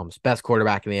Patrick Mahomes, best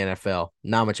quarterback in the NFL.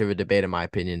 Not much of a debate, in my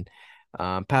opinion.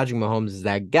 Patrick Mahomes is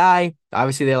that guy.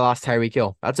 Obviously, they lost Tyreek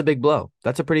Hill. That's a big blow.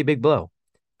 That's a pretty big blow.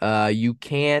 You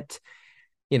can't,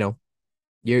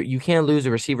 you can't lose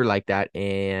a receiver like that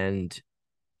and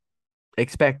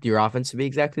expect your offense to be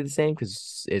exactly the same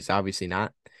because it's obviously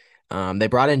not. They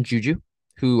brought in Juju,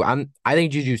 who I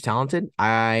think Juju's talented.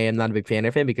 I am not a big fan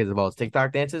of him because of all his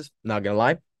TikTok dances. Not gonna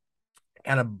lie,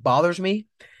 kind of bothers me.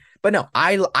 But no,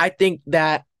 I think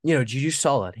that Juju's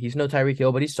solid. He's no Tyreek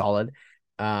Hill, but he's solid.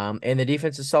 And the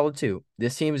defense is solid too.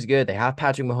 This team is good. They have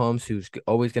Patrick Mahomes, who's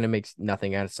always gonna make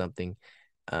nothing out of something.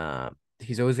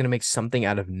 He's always gonna make something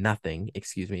out of nothing.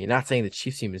 Excuse me. Not saying the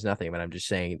Chiefs team is nothing, but I'm just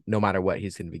saying no matter what,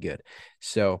 he's gonna be good.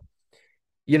 So,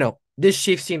 this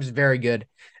Chiefs team is very good.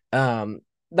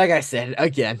 Like I said,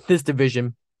 again, this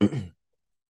division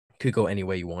could go any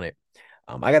way you want it.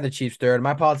 I got the Chiefs third.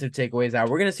 My positive takeaway is that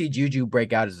we're gonna see Juju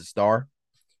break out as a star,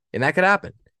 and that could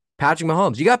happen. Patrick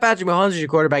Mahomes, you got Patrick Mahomes as your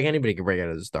quarterback. Anybody can break out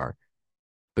as a star,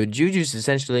 but Juju's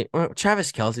essentially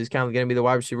Travis Kelce's kind of gonna be the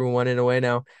wide receiver 1 in a way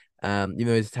now. Even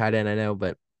though he's a tight end, I know,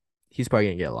 but he's probably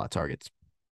gonna get a lot of targets.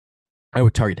 I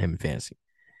would target him in fantasy,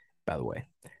 by the way.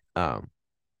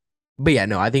 But yeah,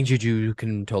 no, I think Juju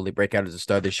can totally break out as a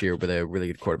star this year with a really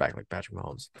good quarterback like Patrick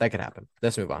Mahomes. That could happen.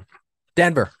 Let's move on.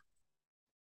 Denver.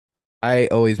 I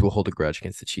always will hold a grudge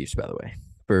against the Chiefs, by the way,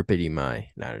 for beating my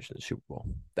Niners in the Super Bowl.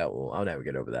 I'll never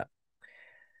get over that.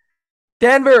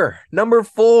 Denver, number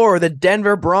 4, the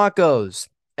Denver Broncos.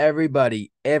 Everybody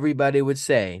would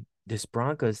say this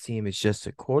Broncos team is just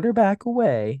a quarterback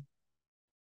away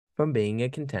from being a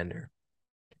contender.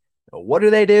 What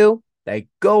do? They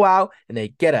go out and they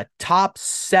get a top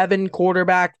 7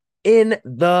 quarterback in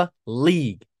the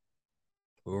league.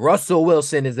 Russell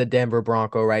Wilson is the Denver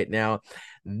Bronco right now.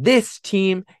 This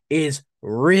team is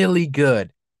really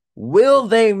good. Will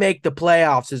they make the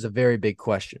playoffs is a very big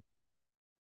question.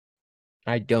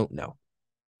 I don't know.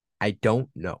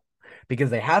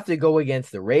 Because they have to go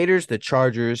against the Raiders, the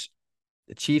Chargers,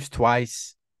 the Chiefs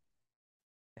twice.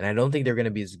 And I don't think they're going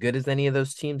to be as good as any of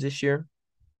those teams this year.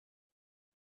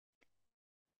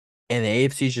 And the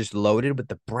AFC is just loaded with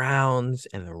the Browns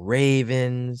and the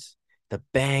Ravens, the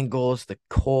Bengals, the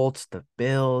Colts, the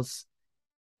Bills.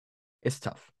 It's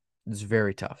tough. It's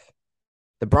very tough.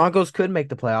 The Broncos could make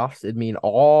the playoffs. It'd mean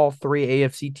all 3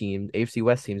 AFC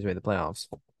West teams made the playoffs.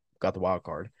 Got the wild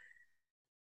card.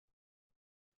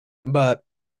 But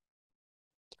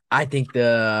I think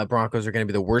the Broncos are going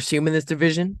to be the worst team in this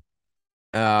division.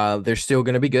 They're still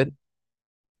going to be good.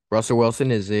 Russell Wilson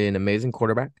is an amazing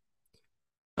quarterback.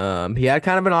 He had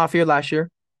kind of an off year last year.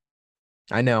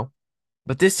 I know.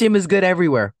 But this team is good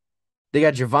everywhere. They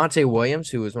got Javonte Williams,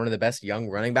 who is one of the best young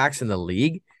running backs in the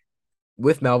league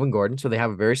with Melvin Gordon. So they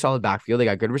have a very solid backfield. They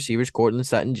got good receivers, Cortland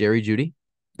Sutton, Jerry Jeudy.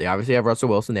 They obviously have Russell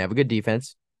Wilson. They have a good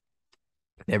defense.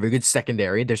 They have a good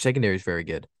secondary. Their secondary is very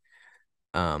good.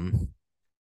 Um,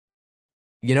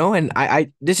 and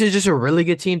I this is just a really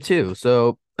good team too.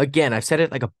 So again, I've said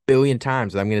it like a billion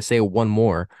times, and I'm gonna say one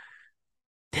more.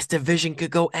 This division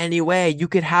could go any way. You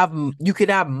could have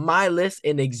my list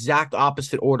in exact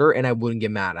opposite order, and I wouldn't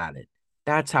get mad at it.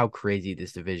 That's how crazy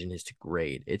this division is to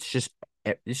grade. It's just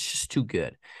too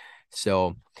good.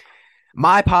 So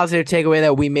my positive takeaway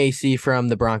that we may see from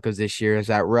the Broncos this year is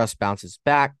that Russ bounces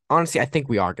back. Honestly, I think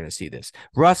we are going to see this.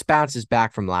 Russ bounces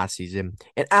back from last season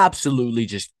and absolutely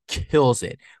just kills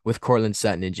it with Cortland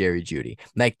Sutton and Jerry Jeudy.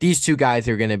 Like these two guys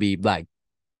are going to be like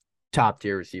top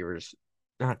tier receivers.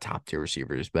 Not top tier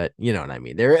receivers, but you know what I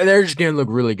mean. They're just going to look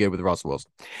really good with Russell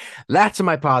Wilson. That's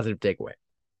my positive takeaway.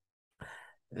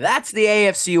 That's the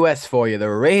AFC West for you. The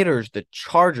Raiders, the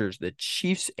Chargers, the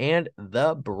Chiefs, and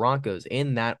the Broncos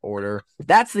in that order.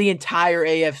 That's the entire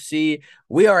AFC.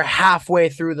 We are halfway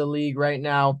through the league right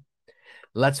now.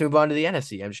 Let's move on to the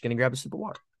NFC. I'm just going to grab a sip of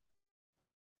water.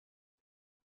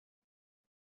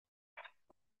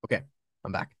 Okay,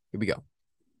 I'm back. Here we go.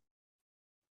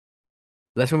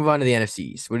 Let's move on to the NFC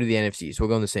East. What are the NFCs? We'll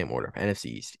go in the same order. NFC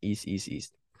East, East, East,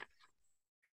 East.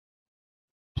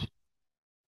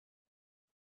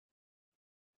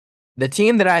 The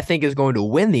team that I think is going to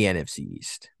win the NFC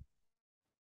East,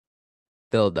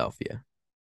 Philadelphia.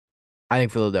 I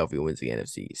think Philadelphia wins the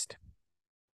NFC East.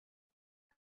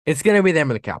 It's going to be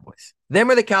them or the Cowboys. Them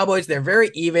or the Cowboys, they're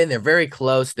very even. They're very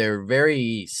close. They're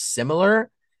very similar.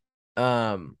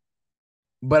 Um,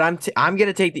 but I'm going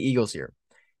to take the Eagles here.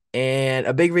 And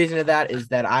a big reason of that is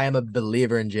that I am a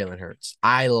believer in Jalen Hurts.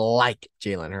 I like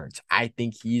Jalen Hurts. I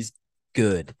think he's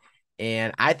good.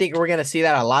 And I think we're going to see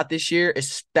that a lot this year,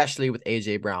 especially with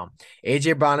A.J. Brown.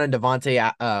 A.J. Brown and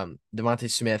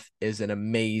Devontae Smith is an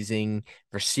amazing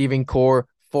receiving core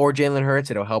for Jalen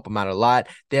Hurts. It'll help him out a lot.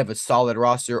 They have a solid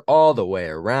roster all the way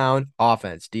around,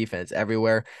 offense, defense,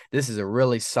 everywhere. This is a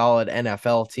really solid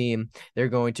NFL team. They're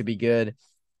going to be good.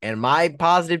 And my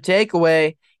positive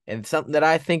takeaway and something that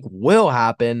I think will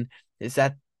happen is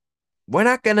that we're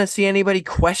not going to see anybody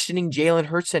questioning Jalen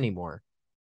Hurts anymore.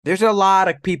 There's a lot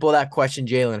of people that question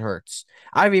Jalen Hurts.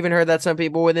 I've even heard that some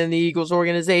people within the Eagles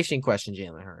organization question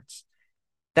Jalen Hurts.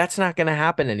 That's not going to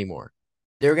happen anymore.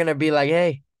 They're going to be like,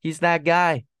 hey, he's that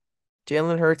guy.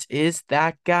 Jalen Hurts is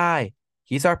that guy.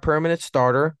 He's our permanent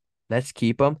starter. Let's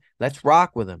keep him. Let's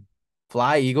rock with him.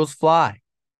 Fly, Eagles, fly.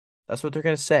 That's what they're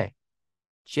going to say.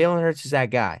 Jalen Hurts is that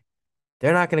guy.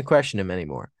 They're not going to question him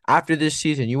anymore. After this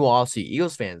season, you will all see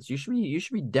Eagles fans. You should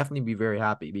be definitely be very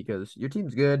happy because your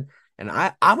team's good, and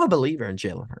I'm a believer in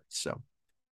Jalen Hurts. So,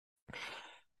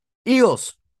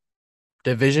 Eagles,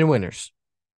 division winners.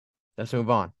 Let's move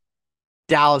on.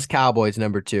 Dallas Cowboys,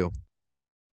 number 2.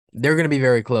 They're going to be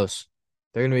very close.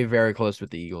 They're going to be very close with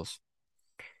the Eagles,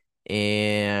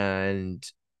 and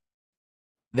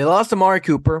they lost Amari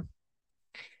Cooper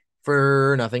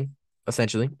for nothing,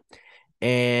 essentially,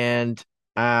 and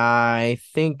I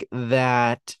think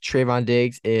that Trayvon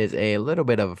Diggs is a little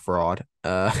bit of a fraud.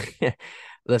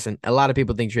 Listen, a lot of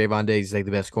people think Trayvon Diggs is like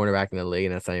the best cornerback in the league,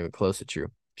 and that's not even close to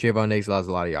true. Trayvon Diggs allows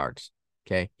a lot of yards.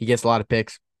 Okay. He gets a lot of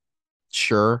picks.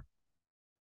 Sure.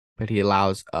 But he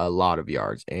allows a lot of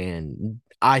yards. And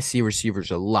I see receivers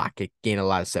gain a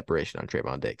lot of separation on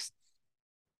Trayvon Diggs.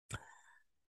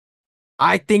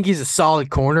 I think he's a solid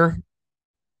corner,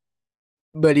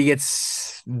 but he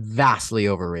gets vastly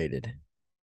overrated.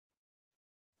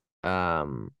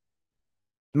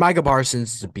 Micah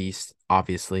Parsons is a beast,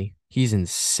 obviously. He's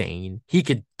insane. He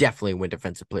could definitely win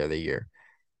Defensive Player of the Year.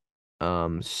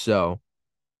 So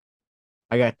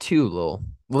I got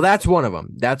that's one of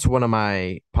them. That's one of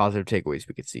my positive takeaways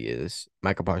we could see is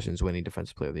Micah Parsons winning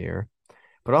Defensive Player of the Year.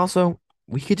 But also,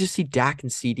 we could just see Dak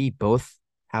and CD both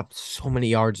have so many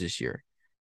yards this year.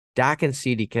 Dak and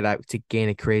CD could have to gain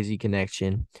a crazy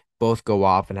connection, both go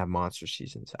off and have monster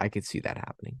seasons. I could see that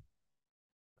happening.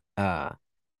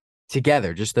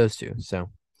 Together, just those two. So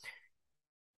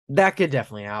that could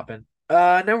definitely happen.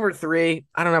 Number 3,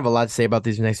 I don't have a lot to say about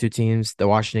these next 2 teams. The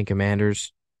Washington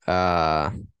Commanders.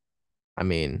 I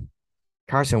mean,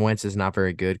 Carson Wentz is not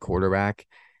very good quarterback.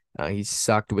 He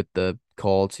sucked with the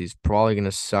Colts. He's probably going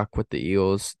to suck with the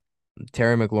Eagles.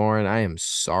 Terry McLaurin, I am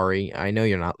sorry. I know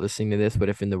you're not listening to this, but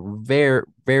if in the very,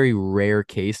 very rare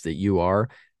case that you are,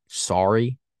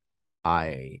 sorry.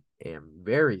 am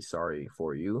very sorry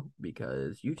for you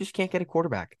because you just can't get a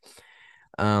quarterback.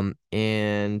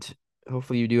 And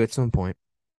hopefully you do at some point.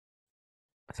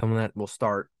 Someone that will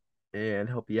start and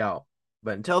help you out.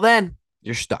 But until then,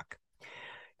 you're stuck.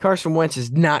 Carson Wentz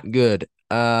is not good.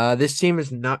 This team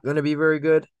is not going to be very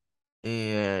good,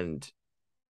 and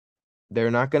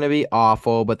they're not going to be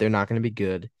awful, but they're not going to be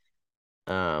good.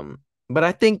 But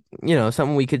I think,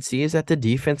 something we could see is that the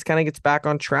defense kind of gets back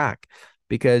on track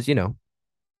because,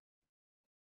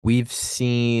 we've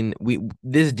seen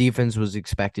this defense was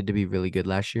expected to be really good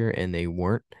last year and they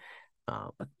weren't.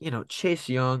 But Chase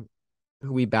Young,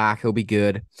 who we back, he'll be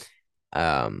good.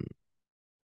 Um,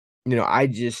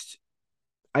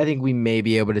 I think we may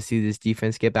be able to see this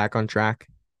defense get back on track,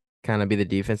 kind of be the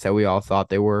defense that we all thought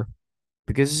they were,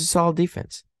 because it's a solid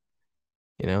defense,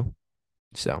 you know.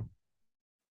 So,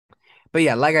 but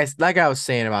yeah, like I was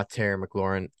saying about Terry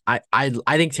McLaurin, I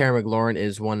think Terry McLaurin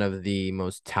is one of the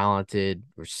most talented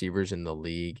receivers in the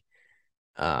league.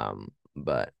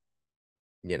 But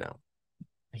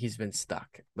he's been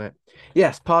stuck. But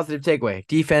yes, positive takeaway.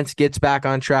 Defense gets back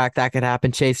on track. That could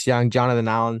happen. Chase Young, Jonathan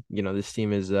Allen. This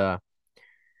team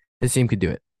could do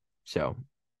it. So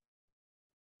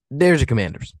there's the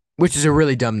Commanders, which is a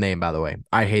really dumb name, by the way.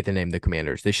 I hate the name the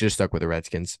Commanders. They should have stuck with the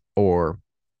Redskins or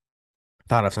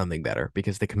thought of something better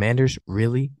because the Commanders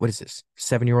really, what is this?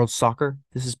 7-year-old soccer?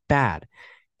 This is bad.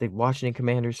 The Washington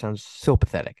Commanders sounds so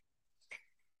pathetic.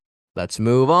 Let's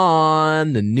move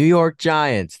on. The New York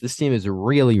Giants. This team is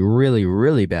really, really,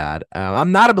 really bad.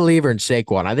 I'm not a believer in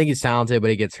Saquon. I think he's talented,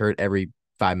 but he gets hurt every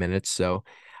 5 minutes. So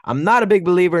I'm not a big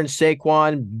believer in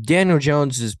Saquon. Daniel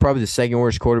Jones is probably the second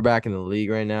worst quarterback in the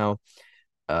league right now.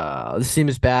 This team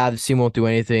is bad. This team won't do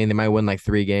anything. They might win like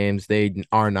 3 games. They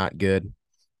are not good.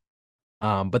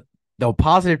 But the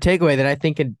positive takeaway that I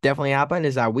think could definitely happen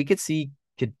is that we could see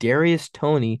Kadarius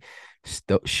Toney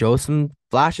show some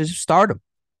flashes of stardom.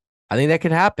 I think that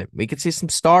could happen. We could see some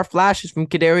star flashes from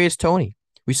Kadarius Toney.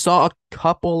 We saw a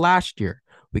couple last year.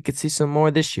 We could see some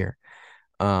more this year.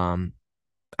 I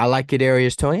like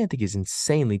Kadarius Toney. I think he's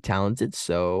insanely talented.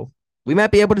 So we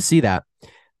might be able to see that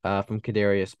from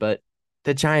Kadarius. But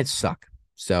the Giants suck.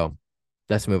 So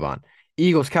let's move on.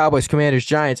 Eagles, Cowboys, Commanders,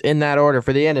 Giants in that order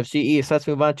for the NFC East. Let's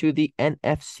move on to the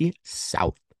NFC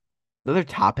South. Another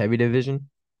top-heavy division.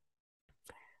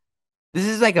 This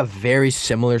is like a very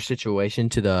similar situation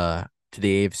to the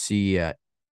AFC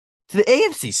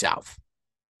South.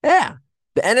 Yeah.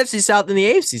 The NFC South and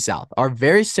the AFC South are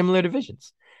very similar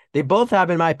divisions. They both have,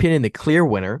 in my opinion, the clear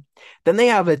winner. Then they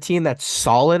have a team that's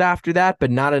solid after that,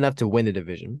 but not enough to win the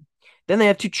division. Then they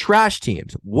have 2 trash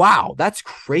teams. Wow, that's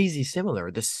crazy similar.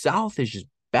 The South is just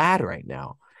bad right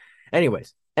now.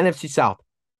 Anyways, NFC South.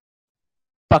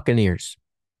 Buccaneers.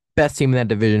 Best team in that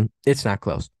division. It's not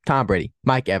close. Tom Brady,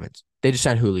 Mike Evans. They just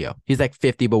signed Julio. He's like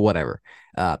 50, but whatever.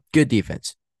 Good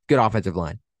defense. Good offensive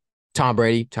line. Tom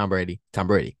Brady.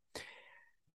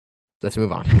 Let's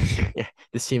move on. Yeah,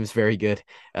 this team is very good.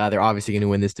 They're obviously going to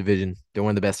win this division. They're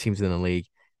one of the best teams in the league.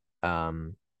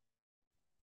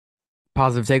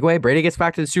 Positive takeaway. Brady gets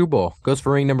back to the Super Bowl. Goes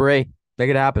for ring number 8. Make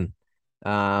it happen.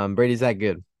 Brady's that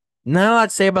good. Not a lot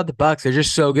to say about the Bucs. They're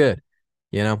just so good.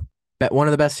 One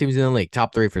of the best teams in the league.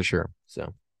 Top 3 for sure.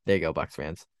 So there you go, Bucs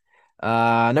fans.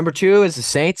 Number 2 is the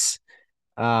Saints.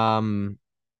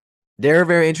 They're a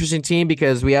very interesting team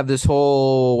because we have this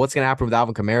whole what's going to happen with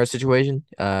Alvin Kamara situation.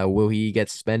 Will he get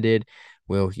suspended?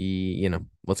 Will he,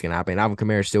 what's going to happen? Alvin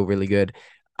Kamara is still really good.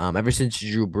 Ever since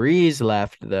Drew Brees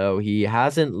left, though, he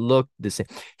hasn't looked the same.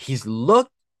 He's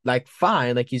looked like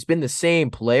fine, like he's been the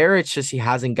same player. It's just he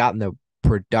hasn't gotten the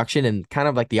production and kind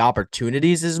of like the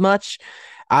opportunities as much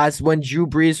as when Drew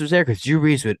Brees was there, because Drew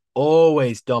Brees would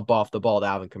always dump off the ball to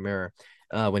Alvin Kamara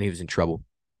when he was in trouble.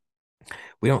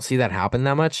 We don't see that happen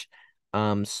that much.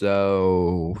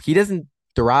 So he doesn't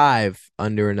thrive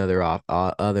under another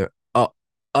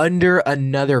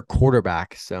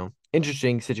quarterback. So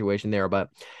interesting situation there. But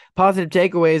positive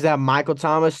takeaway is that Michael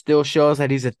Thomas still shows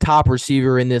that he's a top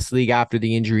receiver in this league after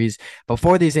the injuries.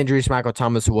 Before these injuries, Michael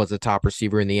Thomas was a top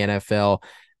receiver in the NFL.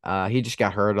 He just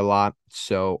got hurt a lot.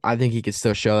 So I think he could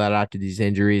still show that after these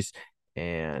injuries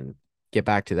and get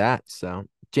back to that. So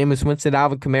Jameis Winston,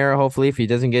 Alvin Kamara, hopefully, if he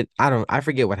doesn't get, I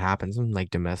forget what happens,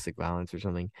 like domestic violence or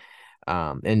something.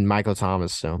 And Michael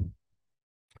Thomas, so.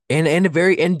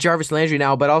 And Jarvis Landry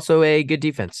now, but also a good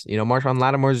defense. Marshawn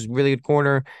Lattimore's a really good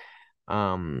corner.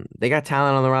 They got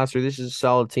talent on the roster. This is a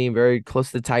solid team, very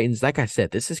close to the Titans. Like I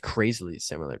said, this is crazily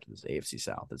similar to this AFC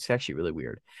South. It's actually really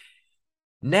weird.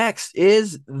 Next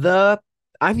is I'm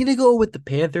going to go with the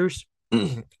Panthers.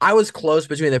 I was close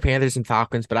between the Panthers and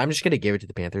Falcons, but I'm just going to give it to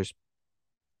the Panthers.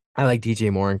 I like DJ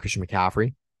Moore and Christian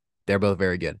McCaffrey. They're both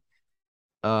very good.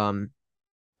 Um,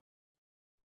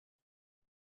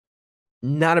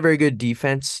 Not a very good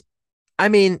defense. I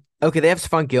mean, okay, they have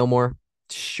Stephon Gilmore,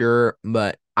 sure,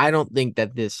 but I don't think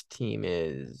that this team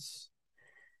is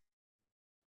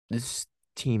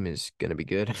gonna be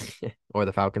good, or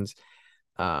the Falcons.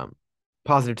 Um,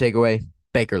 Positive takeaway: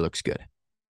 Baker looks good.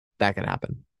 That could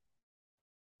happen.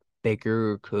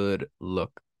 Baker could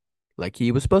look like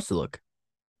he was supposed to look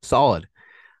solid.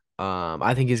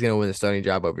 I think he's gonna win the starting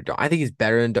job over Donald. I think he's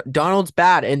better than Donald's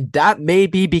bad, and that may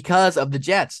be because of the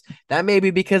Jets. That may be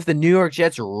because the New York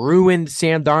Jets ruined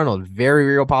Sam Darnold. Very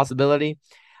real possibility.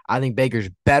 I think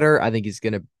Baker's better. I think he's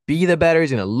gonna be the better.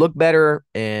 He's gonna look better,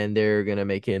 and they're gonna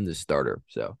make him the starter.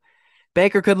 So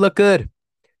Baker could look good.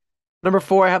 Number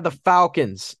 4, I have the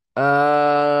Falcons.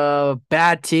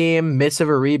 Bad team, midst of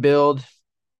a rebuild.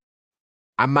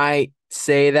 I might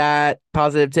say that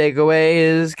positive takeaway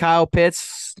is Kyle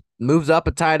Pitts moves up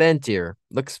a tight end tier.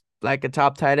 Looks like a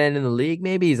top tight end in the league.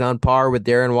 Maybe he's on par with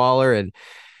Darren Waller and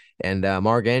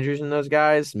Mark Andrews and those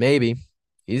guys. Maybe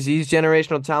he's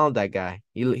generational talent. That guy.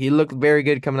 He looked very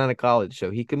good coming out of college, so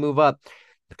he could move up,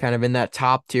 kind of in that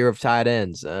top tier of tight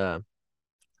ends.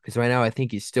 Because right now I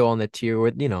think he's still on the tier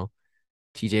with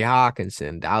T.J.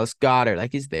 Hawkinson, Dallas Goedert.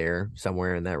 Like he's there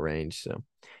somewhere in that range, so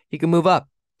he can move up.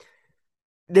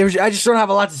 I just don't have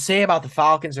a lot to say about the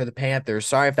Falcons or the Panthers.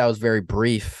 Sorry if that was very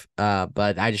brief,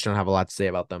 but I just don't have a lot to say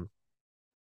about them.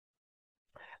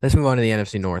 Let's move on to the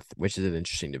NFC North, which is an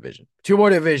interesting division. 2 more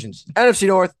divisions: NFC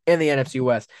North and the NFC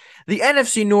West. The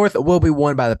NFC North will be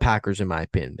won by the Packers, in my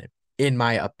opinion. In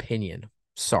my opinion.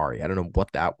 Sorry, I don't know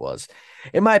what that was.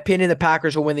 In my opinion, the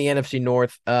Packers will win the NFC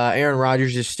North. Aaron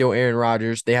Rodgers is still Aaron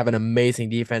Rodgers. They have an amazing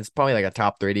defense, probably like a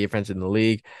top 3 defense in the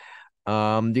league.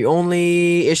 The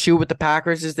only issue with the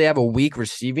Packers is they have a weak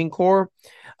receiving core.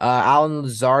 Allen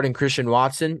Lazard and Christian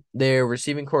Watson, their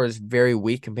receiving core is very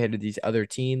weak compared to these other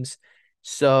teams.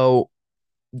 So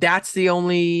that's the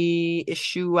only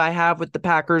issue I have with the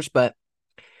Packers, but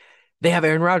they have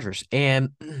Aaron Rodgers,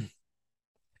 and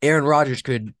Aaron Rodgers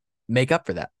could make up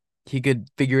for that. He could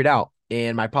figure it out.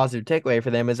 And my positive takeaway for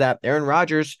them is that Aaron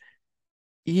Rodgers,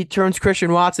 he turns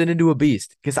Christian Watson into a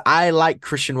beast, because I like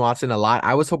Christian Watson a lot.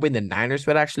 I was hoping the Niners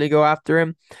would actually go after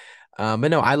him. But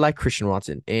no, I like Christian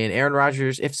Watson and Aaron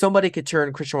Rodgers. If somebody could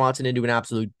turn Christian Watson into an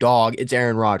absolute dog, it's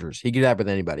Aaron Rodgers. He could do that with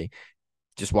anybody.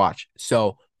 Just watch.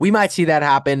 So we might see that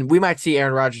happen. We might see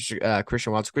Aaron Rodgers,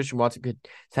 Christian Watson. Christian Watson could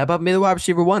step up and be the wide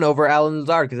receiver 1 over Allen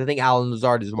Lazard, because I think Allen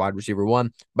Lazard is wide receiver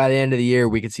 1. By the end of the year,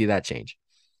 we could see that change.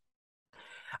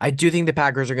 I do think the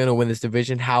Packers are going to win this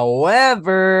division.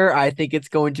 However, I think it's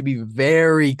going to be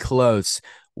very close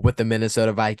with the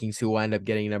Minnesota Vikings, who will end up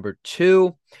getting number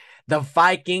 2. The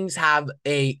Vikings have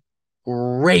a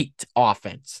great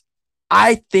offense.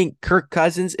 I think Kirk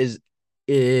Cousins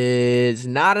is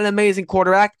not an amazing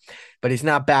quarterback, but he's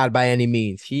not bad by any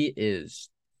means. He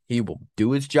will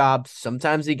do his job.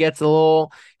 Sometimes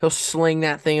he'll sling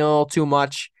that thing a little too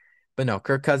much. But no,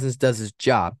 Kirk Cousins does his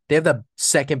job. They have the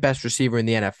second best receiver in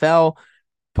the NFL,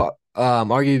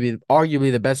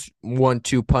 arguably the best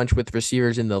 1-2 punch with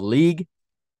receivers in the league.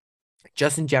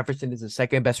 Justin Jefferson is the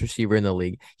second best receiver in the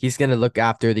league. He's going to look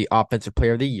after the Offensive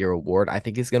Player of the Year award. I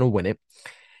think he's going to win it.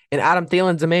 And Adam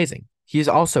Thielen's amazing. He's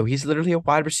literally a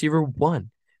wide receiver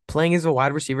 1, playing as a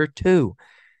wide receiver 2.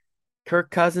 Kirk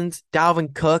Cousins,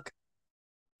 Dalvin Cook.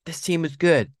 This team is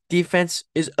good. Defense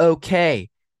is okay.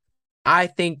 I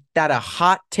think that a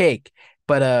hot take,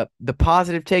 but the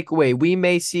positive takeaway, we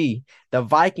may see the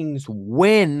Vikings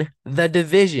win the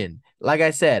division. Like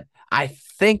I said, I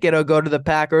think it'll go to the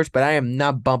Packers, but I am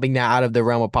not bumping that out of the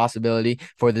realm of possibility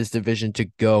for this division to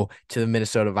go to the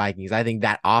Minnesota Vikings. I think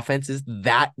that offense is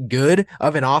that good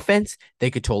of an offense. They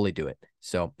could totally do it.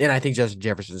 So, and I think Justin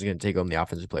Jefferson is going to take home the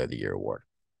Offensive Player of the Year award.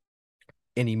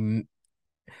 And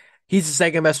he's the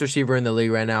second best receiver in the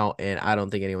league right now, and I don't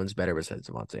think anyone's better besides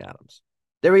Davante Adams.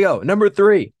 There we go. Number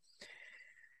 3.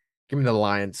 Give me the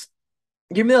Lions.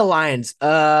 Give me the Lions.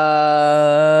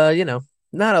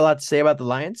 Not a lot to say about the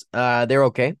Lions. They're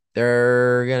okay.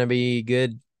 They're gonna be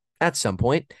good at some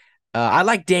point. I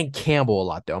like Dan Campbell a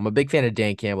lot, though. I'm a big fan of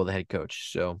Dan Campbell, the head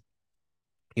coach. So,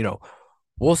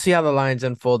 we'll see how the Lions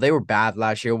unfold. They were bad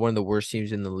last year, one of the worst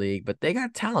teams in the league, but they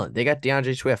got talent. They got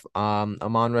DeAndre Swift,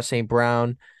 Amon-Ra St.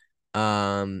 Brown,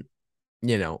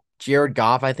 Jared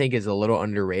Goff, I think, is a little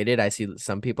underrated. I see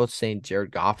some people saying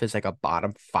Jared Goff is like a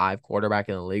bottom 5 quarterback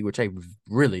in the league, which I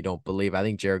really don't believe. I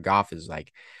think Jared Goff is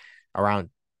like around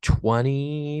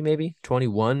 20, maybe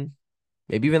 21,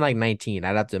 maybe even like 19.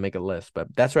 I'd have to make a list,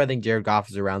 but that's where I think Jared Goff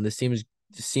is around. This seems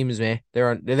meh.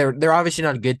 They're obviously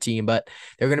not a good team, but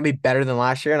they're going to be better than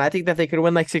last year, and I think that they could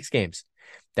win like 6 games.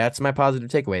 That's my positive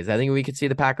takeaways. I think we could see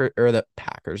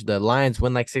the Lions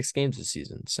win like 6 games this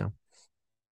season. So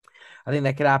I think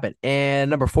that could happen. And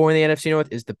number 4 in the NFC North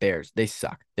is the Bears. They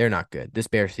suck. They're not good. This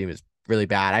Bears team is really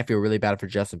bad. I feel really bad for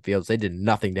Justin Fields. They did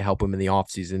nothing to help him in the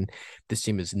offseason. This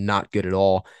team is not good at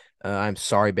all. I'm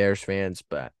sorry, Bears fans,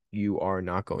 but you are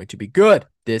not going to be good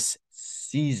this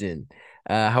season.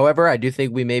 However, I do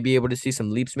think we may be able to see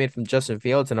some leaps made from Justin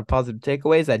Fields, and a positive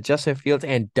takeaway is that Justin Fields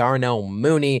and Darnell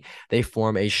Mooney, they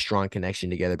form a strong connection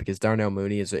together, because Darnell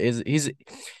Mooney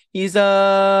he's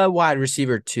a wide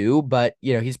receiver too, but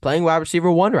he's playing wide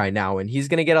receiver 1 right now, and he's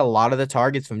going to get a lot of the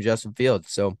targets from Justin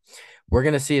Fields. So we're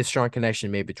going to see a strong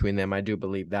connection made between them. I do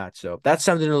believe that. So that's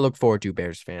something to look forward to,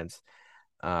 Bears fans.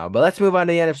 But let's move on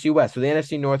to the NFC West. So the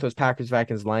NFC North was Packers,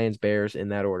 Vikings, Lions, Bears in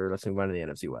that order. Let's move on to the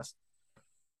NFC West.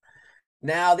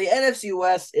 Now, the NFC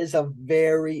West is a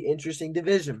very interesting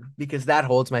division because that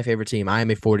holds my favorite team. I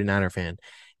am a 49er fan,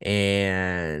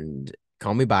 and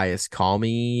call me biased, call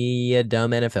me a dumb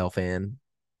NFL fan,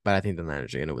 but I think the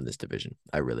Niners are going to win this division.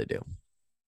 I really do.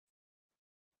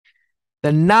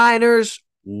 The Niners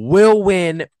will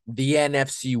win the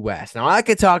NFC West. Now, I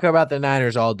could talk about the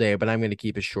Niners all day, but I'm going to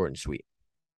keep it short and sweet.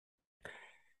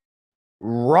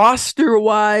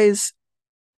 Roster-wise,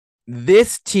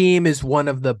 this team is one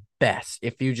of the best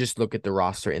if you just look at the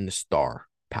roster and the star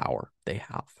power they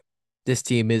have. This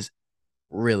team is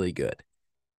really good.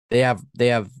 They have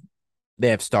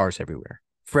stars everywhere.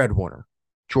 Fred Warner,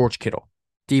 George Kittle,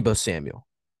 Deebo Samuel,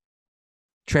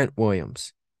 Trent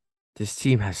Williams. This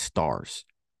team has stars,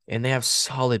 and they have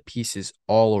solid pieces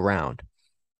all around.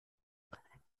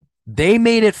 They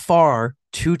made it far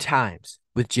 2 times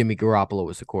with Jimmy Garoppolo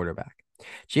as a quarterback.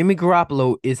 Jimmy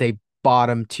Garoppolo is a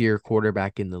bottom-tier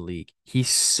quarterback in the league. He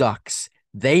sucks.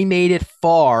 They made it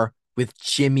far with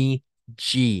Jimmy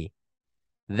G.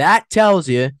 That tells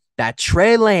you that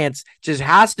Trey Lance just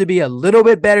has to be a little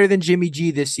bit better than Jimmy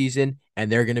G this season,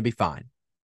 and they're going to be fine.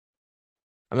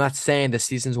 I'm not saying the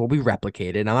seasons will be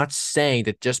replicated. I'm not saying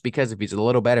that just because if he's a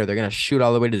little better, they're going to shoot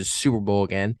all the way to the Super Bowl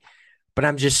again. But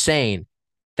I'm just saying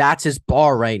that's his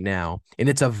bar right now, and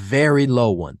it's a very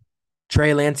low one.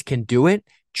 Trey Lance can do it.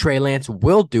 Trey Lance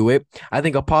will do it. I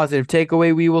think a positive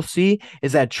takeaway we will see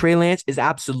is that Trey Lance is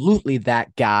absolutely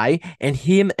that guy, and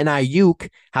him and Ayuk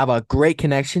have a great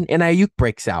connection, and Ayuk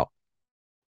breaks out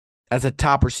as a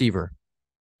top receiver.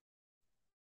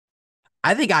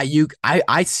 I think Ayuk,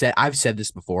 I've said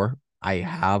this before. I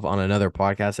have on another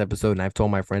podcast episode, and I've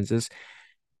told my friends this.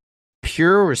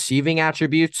 Pure receiving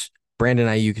attributes, Brandon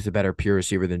Ayuk is a better pure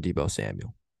receiver than Deebo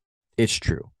Samuel. It's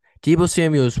true. Deebo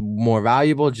Samuel is more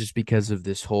valuable just because of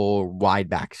this whole wide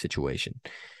back situation.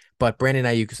 But Brandon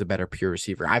Ayuk is a better pure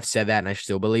receiver. I've said that, and I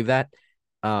still believe that.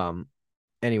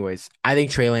 Anyways, I think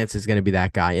Trey Lance is going to be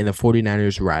that guy, and the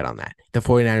 49ers ride on that. The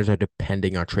 49ers are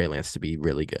depending on Trey Lance to be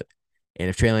really good. And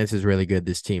if Trey Lance is really good,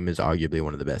 this team is arguably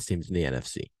one of the best teams in the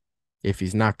NFC. If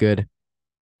he's not good,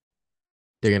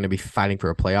 they're going to be fighting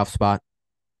for a playoff spot.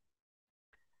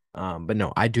 But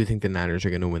no, I do think the Niners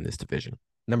are going to win this division.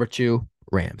 Number 2,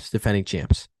 Rams, defending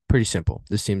champs. Pretty simple.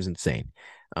 This team's insane.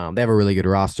 They have a really good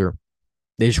roster.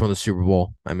 They just won the Super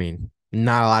Bowl. I mean,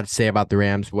 not a lot to say about the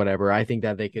Rams, whatever. I think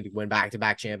that they could win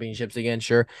back-to-back championships again.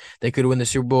 Sure, they could win the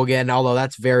Super Bowl again, although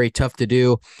that's very tough to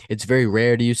do. It's very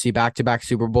rare to see back-to-back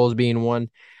Super Bowls being won.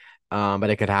 But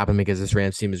it could happen because this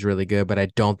Rams team is really good. But I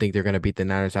don't think they're going to beat the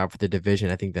Niners out for the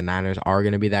division. I think the Niners are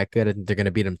going to be that good. I think they're going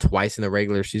to beat them twice in the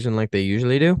regular season like they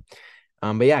usually do.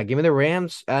 But yeah, give me the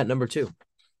Rams at number 2.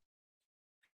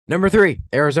 Number 3,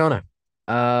 Arizona.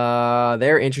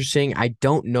 They're interesting. I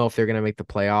don't know if they're going to make the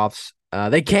playoffs.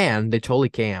 They can. They totally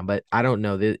can. But I don't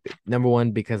know. Number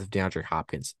 1, because of DeAndre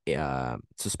Hopkins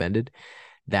suspended.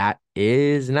 That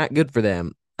is not good for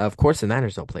them. Of course, the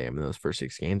Niners don't play him in those first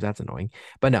 6 games. That's annoying.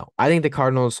 But no, I think the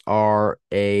Cardinals are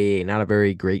not a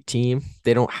very great team.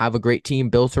 They don't have a great team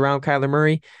built around Kyler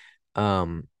Murray.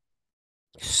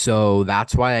 So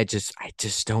that's why I just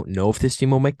don't know if this team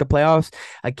will make the playoffs.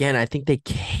 Again, I think they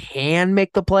can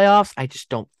make the playoffs. I just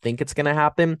don't think it's going to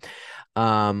happen.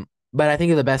 But I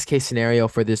think the best case scenario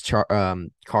for this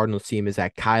Cardinals team is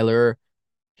that Kyler,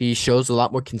 he shows a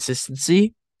lot more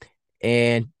consistency,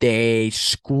 and they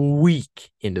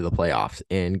squeak into the playoffs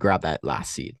and grab that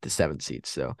last seed, the 7th seed.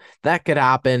 So that could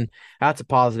happen. That's a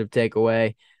positive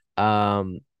takeaway.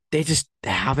 They just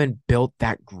haven't built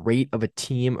that great of a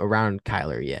team around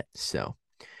Kyler yet. So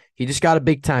he just got a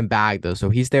big time bag, though. So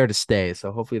he's there to stay.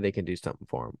 So hopefully they can do something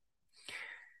for him.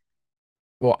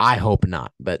 Well, I hope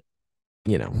not, but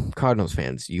Cardinals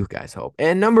fans, you guys hope.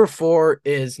 And number 4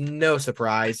 is no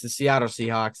surprise. The Seattle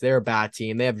Seahawks, they're a bad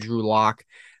team. They have Drew Lock.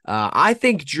 I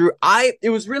think it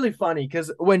was really funny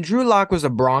because when Drew Lock was a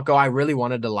Bronco, I really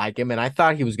wanted to like him and I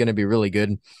thought he was going to be really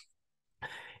good.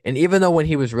 And even though when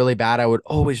he was really bad, I would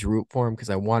always root for him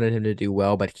because I wanted him to do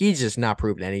well, but he's just not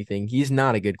proved anything. He's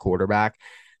not a good quarterback.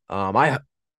 Um, I,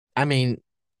 I mean,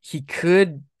 he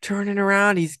could turn it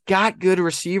around. He's got good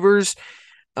receivers.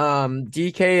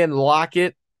 DK and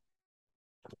Lockett,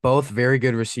 both very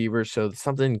good receivers, so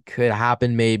something could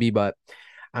happen maybe, but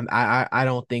I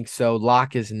don't think so.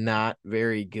 Lock is not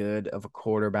very good of a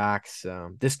quarterback.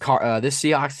 So this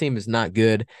Seahawks team is not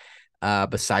good.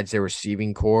 Besides their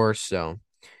receiving core, so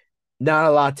not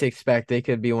a lot to expect. They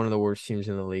could be one of the worst teams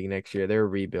in the league next year. They're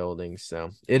rebuilding,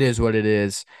 so it is what it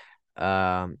is.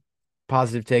 Um,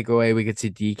 Positive takeaway, we could see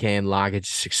DK and Lockett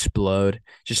just explode.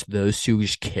 Just those two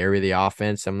just carry the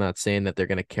offense. I'm not saying that they're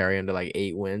going to carry them to like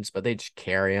 8 wins, but they just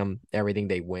carry them. Everything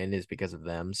they win is because of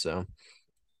them. So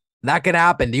that could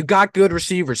happen. You got good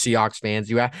receivers, Seahawks fans.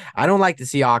 I don't like the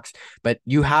Seahawks, but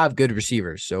you have good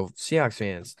receivers. So Seahawks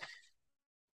fans,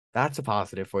 that's a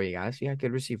positive for you guys. You got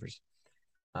good receivers.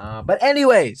 But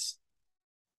anyways,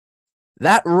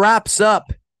 that wraps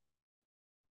up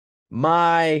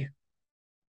my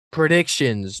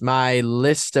predictions, my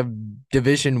list of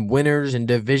division winners and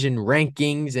division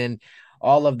rankings and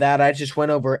all of that. I just went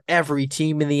over every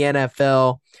team in the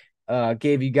NFL,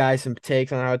 gave you guys some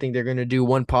takes on how I think they're going to do.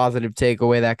 One positive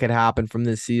takeaway that could happen from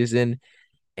this season.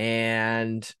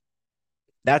 And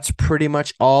that's pretty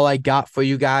much all I got for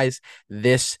you guys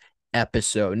this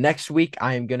episode. Next week,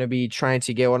 I am going to be trying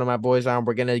to get one of my boys on.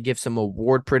 We're going to give some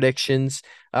award predictions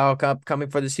coming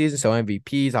for the season. So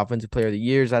MVPs, Offensive Player of the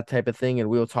Years, that type of thing. And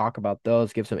we'll talk about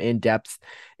those, give some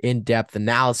in-depth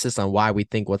analysis on why we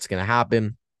think what's going to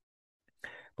happen.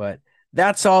 But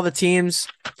that's all the teams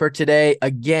for today.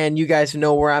 Again, you guys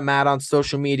know where I'm at on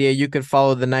social media. You can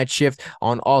follow The Night Shift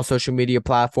on all social media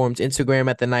platforms. Instagram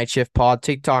at The Night Shift Pod,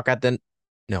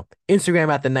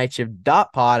 Instagram at The Night Shift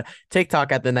 .pod,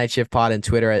 TikTok at The Night Shift Pod, and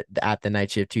Twitter at The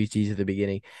Night Shift. 2 T's at the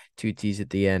beginning, 2 T's at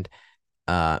the end.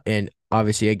 And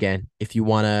obviously, again, if you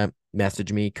want to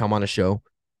message me, come on a show,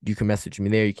 you can message me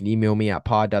there. You can email me at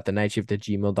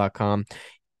pod.thenightshift@gmail.com.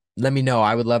 Let me know.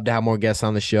 I would love to have more guests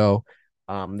on the show.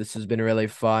 This has been really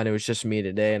fun. It was just me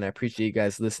today, and I appreciate you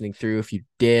guys listening through. If you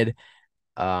did,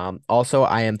 also,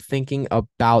 I am thinking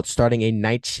about starting a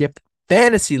night shift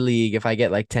fantasy league. If I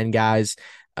get like 10 guys,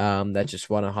 that just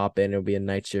want to hop in, it'll be a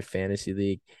night shift fantasy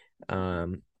league.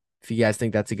 If you guys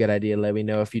think that's a good idea, let me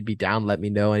know. If you'd be down, let me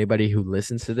know. Anybody who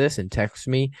listens to this and texts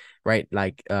me, right,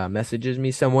 like messages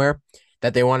me somewhere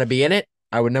that they want to be in it,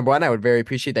 number one, I would very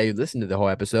appreciate that you listen to the whole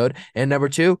episode. And number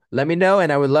two, let me know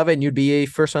and I would love it. And you'd be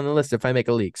first on the list if I make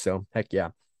a leak. So heck yeah.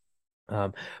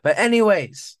 But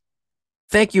anyways,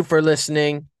 thank you for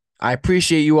listening. I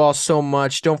appreciate you all so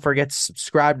much. Don't forget to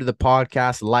subscribe to the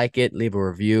podcast, like it, leave a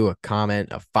review, a comment,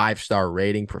 a 5-star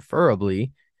rating,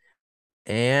 preferably.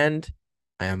 And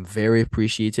I am very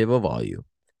appreciative of all you.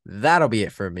 That'll be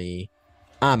it for me.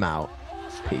 I'm out.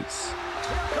 Peace.